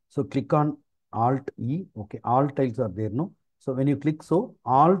 right. So click on Alt E. Okay, all tiles are there. No, so when you click, so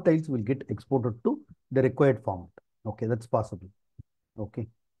all tiles will get exported to the required format. Okay, that's possible. Okay,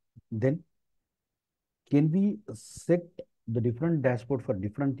 then can we set the different dashboard for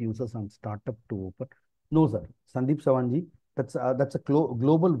different users on startup to open? No, sir. Sandeep Savanji, that's a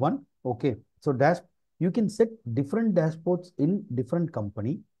global one. Okay. So you can set different dashboards in different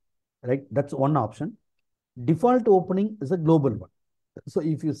company, right? That's one option. Default opening is a global one. So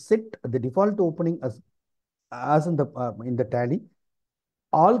if you set the default opening as in the tally,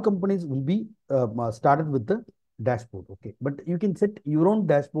 all companies will be started with the dashboard. Okay, but you can set your own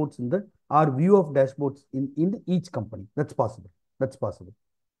dashboards in the or view of dashboards in each company. That's possible. That's possible.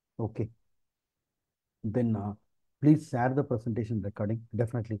 Okay. Then please share the presentation recording.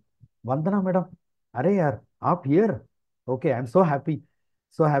 Definitely. Vandana madam, arey yaar, aap here. Okay, I'm so happy.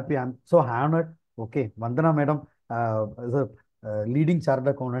 So happy. I'm so honored. Okay, Vandana madam is a leading chartered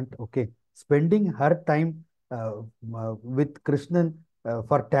accountant. Okay, spending her time with Krishnan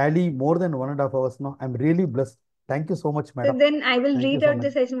for tally more than 1.5 hours now. I'm really blessed. Thank you so much, So madam. then I will Thank you read so out much.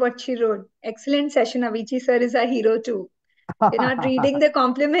 the session what she wrote. Excellent session. Avichi sir is our hero too. You're not reading the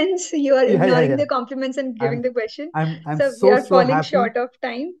compliments, you are Yeah, yeah, ignoring yeah. the compliments and giving I'm the question. I'm So we so are so falling happy. short of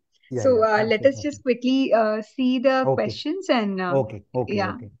time. Yeah, So yeah. I'm let so us happy. just quickly see the Okay. questions and Okay, okay,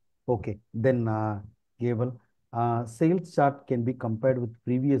 yeah, okay, okay. Then, Gable, sales chart can be compared with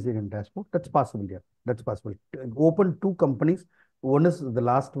previous year in dashboard. That's possible, yeah. That's possible. Open two companies. One is the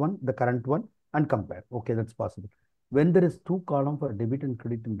last one, the current one, and compare. Okay, that's possible. When there is two column for debit and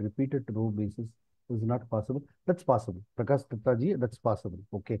credit in repeated row basis, is not possible. That's possible. Prakash Dattaji, that's possible.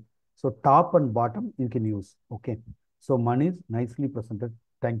 Okay. So top and bottom you can use. Okay. So money is nicely presented.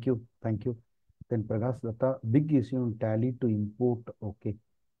 Thank you. Thank you. Then Prakash Datta, big issue in tally to import. Okay.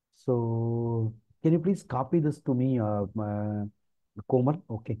 So can you please copy this to me, Komal?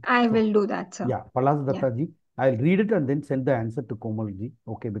 Okay. I So will do that, sir. yeah, Palas Yeah. Datta ji, I'll read it and then send the answer to Komal ji.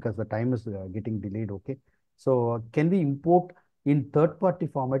 Okay, because the time is getting delayed. Okay. So can we import in third party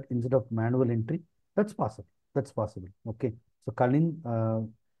format instead of manual entry? That's possible. That's possible. Okay. So Kalin,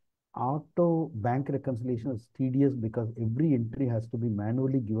 auto bank reconciliation is tedious because every entry has to be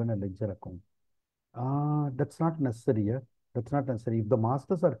manually given a ledger account. That's not necessary. Yeah? That's not necessary. If the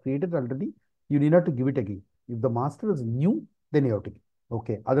masters are created already, you need not to give it again. If the master is new, then you have to give.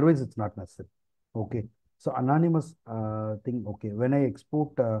 Okay. Otherwise, it's not necessary. Okay. So anonymous thing. Okay. When I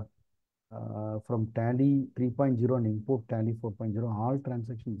export from Tally 3.0 and import Tally 4.0, all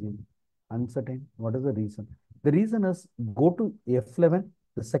transactions is uncertain. What is the reason? The reason is go to F11,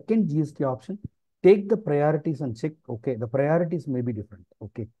 the second GST option, take the priorities and check. Okay, the priorities may be different.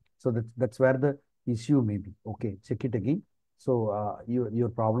 Okay, so that's where the issue may be. Okay, check it again. So your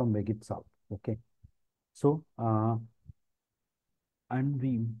problem may get solved. Okay, so and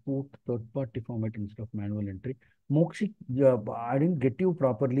we import third-party format instead of manual entry. Mokshik, yeah, I didn't get you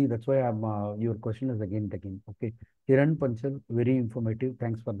properly. That's why your question is again and again. Okay. Kiran Panchal, very informative.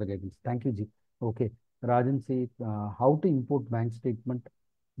 Thanks for the guidance. Thank you, Ji. Okay. Rajan says, how to import bank statement.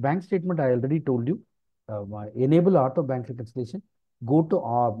 Bank statement, I already told you. Enable auto bank reconciliation. Go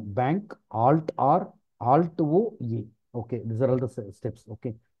to bank, Alt R, Alt O, A. Okay. These are all the steps.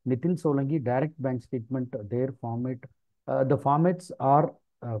 Okay. Nitin Solanki, direct bank statement, their format the formats are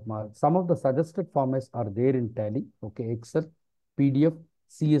some of the suggested formats are there in Tally. Okay, Excel, PDF,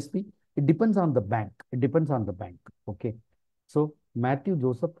 CSV. It depends on the bank. It depends on the bank. Okay. So Matthew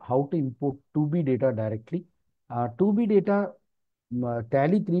Joseph, how to import 2B data directly? 2B data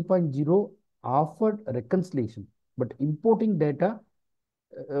Tally 3.0 offered reconciliation, but importing data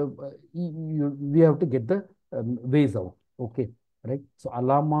we have to get the ways out. Okay, right? So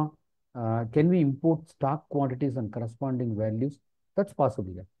Alama, can we import stock quantities and corresponding values? That's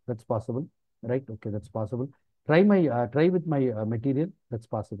possible. Yeah, that's possible. Right? Okay, that's possible. Try with my material. That's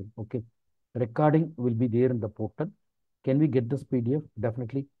possible. Okay, recording will be there in the portal. Can we get this PDF?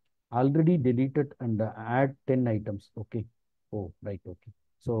 Definitely. Already deleted and add 10 items. Okay. Oh, right. Okay.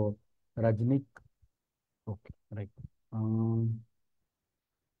 So Rajnik. Okay, right. Um,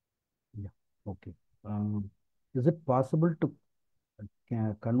 yeah. Okay. Um, is it possible to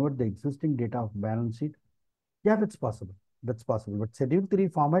convert the existing data of balance sheet? Yeah, that's possible. That's possible. But Schedule 3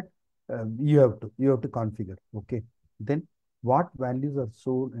 format, you have to configure. Okay. Then what values are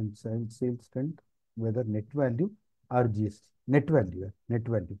sold and sales trend, whether net value or GST. Net value. Net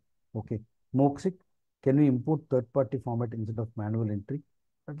value. Okay. Mokshik, can we import third-party format instead of manual entry?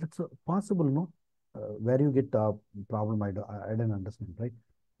 That's possible, no? Where you get a problem, I don't understand, right?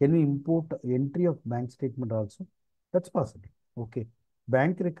 Can we import entry of bank statement also? That's possible. Okay.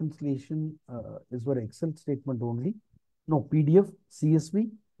 Bank reconciliation is for Excel statement only. No, PDF, CSV,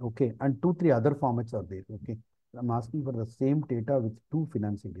 okay, and two, three other formats are there. Okay. I'm asking for the same data with two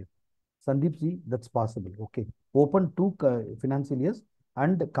financial years. Sandeep ji, that's possible. Okay. Open two financial years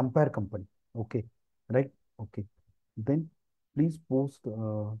and compare company. Okay. Right. Okay. Then please post CA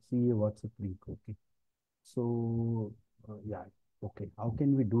WhatsApp link. Okay. So, yeah, okay. How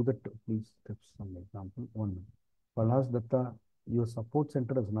can we do that? Please give some example. One, Palas Datta, your support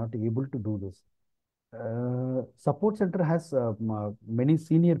center is not able to do this. Support center has many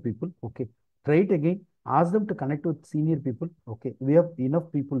senior people. Okay, try it again. Ask them to connect with senior people. Okay, we have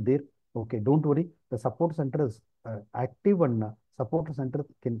enough people there. Okay, don't worry. The support center is active, and support center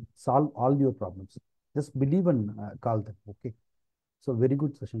can solve all your problems. Just believe and call them. Okay. So very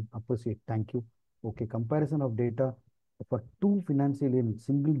good session. Appreciate. Thank you. Okay. Comparison of data for two financial in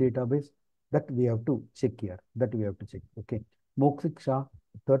single database, that we have to check here. That we have to check. Okay. Moksik Shah,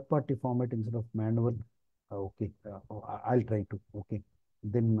 third party format instead of manual. Okay. I'll try to. Okay.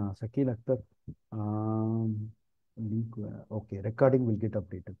 Then Shakil Akhtar. Okay. Recording will get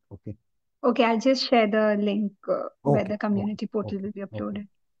updated. Okay. Okay, I'll just share the link where Okay. the Okay. community portal Okay. will be Okay. uploaded.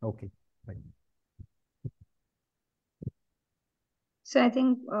 Okay. Right. So I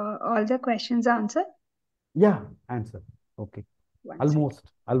think all the questions are answered. Yeah. Answer. Okay. One second.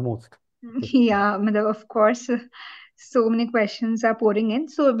 Almost. Almost. Okay. Yeah, matlab, of course, so many questions are pouring in.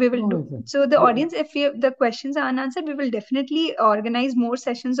 So we will No, do. it's a, So the yeah, audience, if you, the questions are unanswered, we will definitely organize more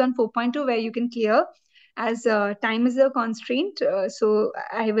sessions on 4.2 where you can clear, as time is a constraint. So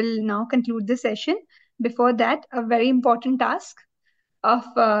I will now conclude the session. Before that, a very important task of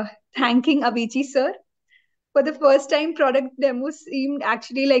thanking Avichi sir. For the first time, product demo seemed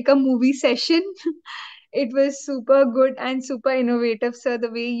actually like a movie session. It was super good and super innovative, sir. The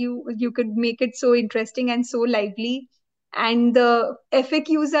way you could make it so interesting and so lively, and the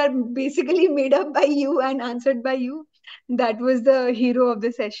FAQs are basically made up by you and answered by you. That was the hero of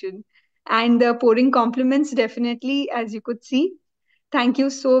the session, and the pouring compliments definitely, as you could see. Thank you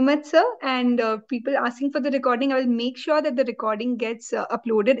so much, sir. And people asking for the recording, I will make sure that the recording gets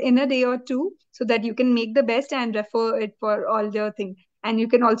uploaded in a day or two so that you can make the best and refer it for all the thing. And you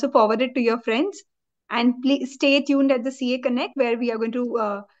can also forward it to your friends. And please stay tuned at the CA Connect where we are going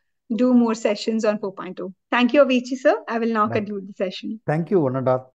to do more sessions on 4.2. Thank you, Avichi, sir. I will now right. conclude the session. Thank you, Vanada.